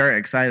 But I'm very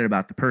excited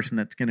about the person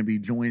that's going to be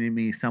joining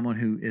me, someone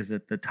who is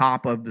at the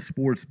top of the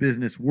sports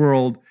business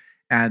world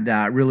and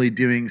really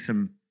doing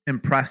some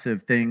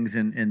impressive things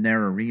in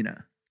their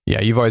arena.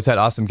 Yeah, you've always had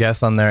awesome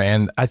guests on there.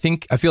 And I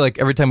feel like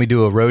every time we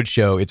do a road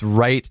show, it's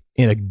right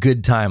in a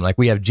good time. Like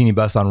we have Jeannie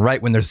Buss on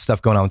right when there's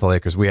stuff going on with the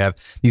Lakers. We have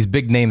these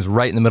big names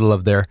right in the middle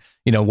of their,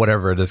 you know,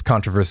 whatever it is,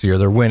 controversy, or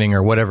they're winning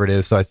or whatever it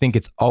is. So I think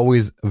it's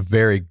always a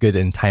very good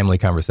and timely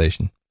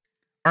conversation.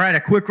 All right,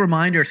 a quick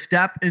reminder,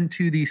 step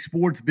into the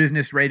Sports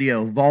Business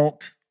Radio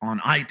vault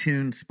on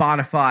iTunes,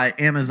 Spotify,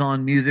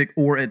 Amazon Music,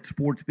 or at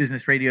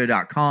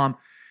sportsbusinessradio.com.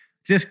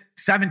 Just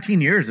 17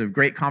 years of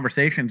great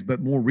conversations, but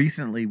more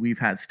recently, we've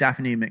had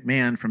Stephanie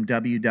McMahon from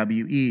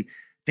WWE,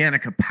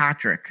 Danica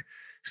Patrick,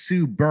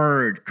 Sue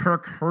Bird,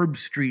 Kirk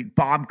Herbstreit,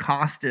 Bob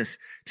Costas,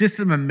 just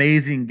some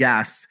amazing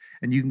guests.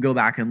 And you can go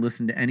back and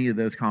listen to any of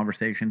those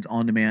conversations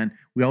on demand.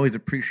 We always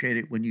appreciate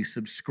it when you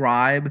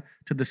subscribe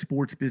to the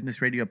Sports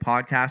Business Radio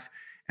podcast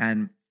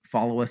and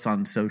follow us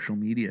on social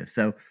media.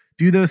 So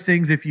do those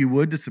things if you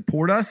would to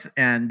support us.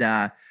 And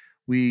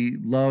we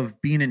love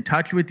being in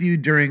touch with you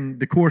during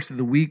the course of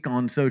the week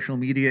on social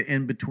media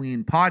in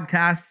between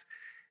podcasts.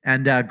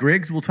 And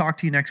Griggs, we'll talk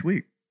to you next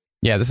week.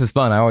 Yeah, this is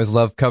fun. I always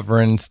love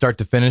covering start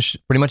to finish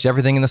pretty much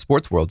everything in the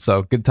sports world.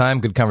 So good time,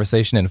 good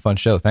conversation, and a fun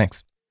show.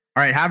 Thanks.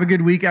 All right, have a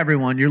good week,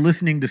 everyone. You're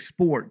listening to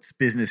Sports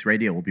Business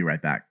Radio. We'll be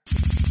right back.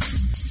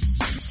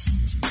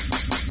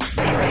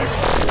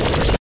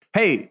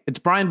 Hey, it's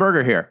Brian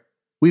Berger here.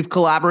 We've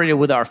collaborated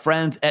with our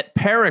friends at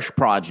Parrish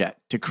Project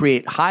to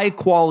create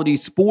high-quality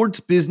sports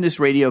business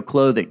radio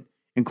clothing,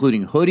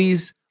 including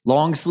hoodies,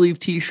 long-sleeve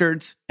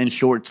T-shirts, and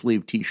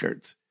short-sleeve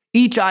T-shirts.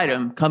 Each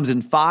item comes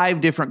in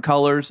 5 different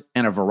colors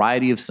and a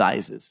variety of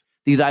sizes.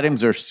 These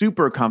items are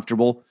super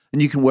comfortable,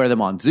 and you can wear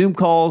them on Zoom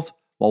calls,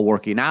 while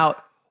working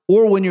out,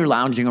 or when you're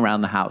lounging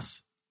around the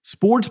house.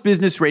 Sports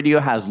Business Radio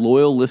has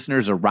loyal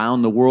listeners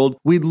around the world.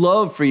 We'd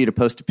love for you to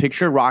post a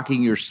picture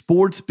rocking your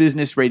Sports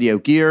Business Radio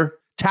gear.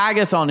 Tag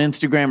us on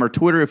Instagram or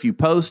Twitter if you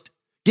post.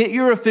 Get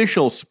your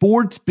official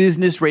Sports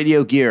Business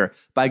Radio gear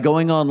by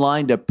going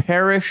online to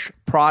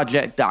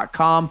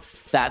parishproject.com.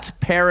 That's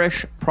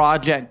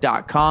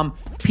parishproject.com,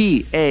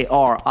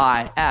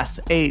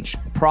 Parish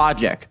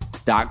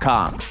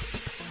project.com.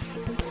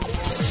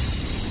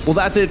 Well,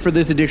 that's it for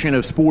this edition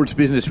of Sports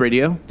Business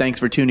Radio. Thanks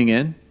for tuning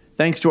in.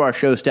 Thanks to our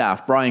show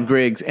staff, Brian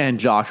Griggs and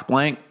Josh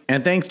Blank.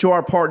 And thanks to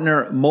our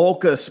partner,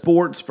 Malka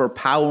Sports, for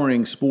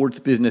powering Sports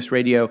Business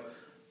Radio.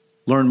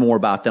 Learn more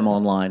about them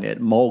online at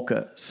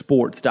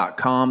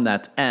malkasports.com.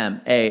 That's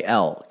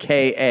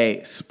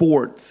MALKA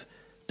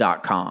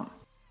sports.com.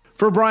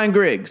 For Brian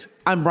Griggs,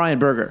 I'm Brian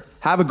Berger.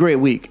 Have a great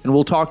week, and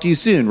we'll talk to you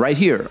soon right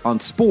here on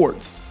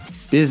Sports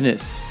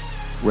Business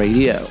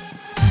Radio.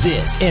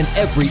 This and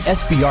every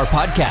SBR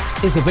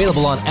podcast is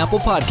available on Apple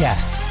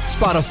Podcasts,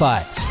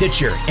 Spotify,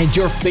 Stitcher, and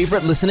your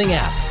favorite listening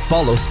app.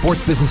 Follow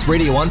Sports Business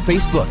Radio on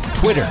Facebook,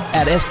 Twitter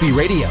at SB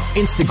Radio,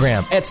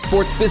 Instagram at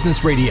Sports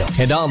Business Radio,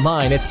 and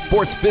online at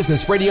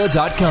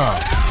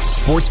sportsbusinessradio.com.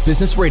 Sports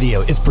Business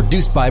Radio is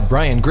produced by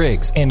Brian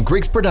Griggs and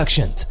Griggs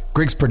Productions,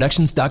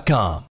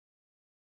 griggsproductions.com.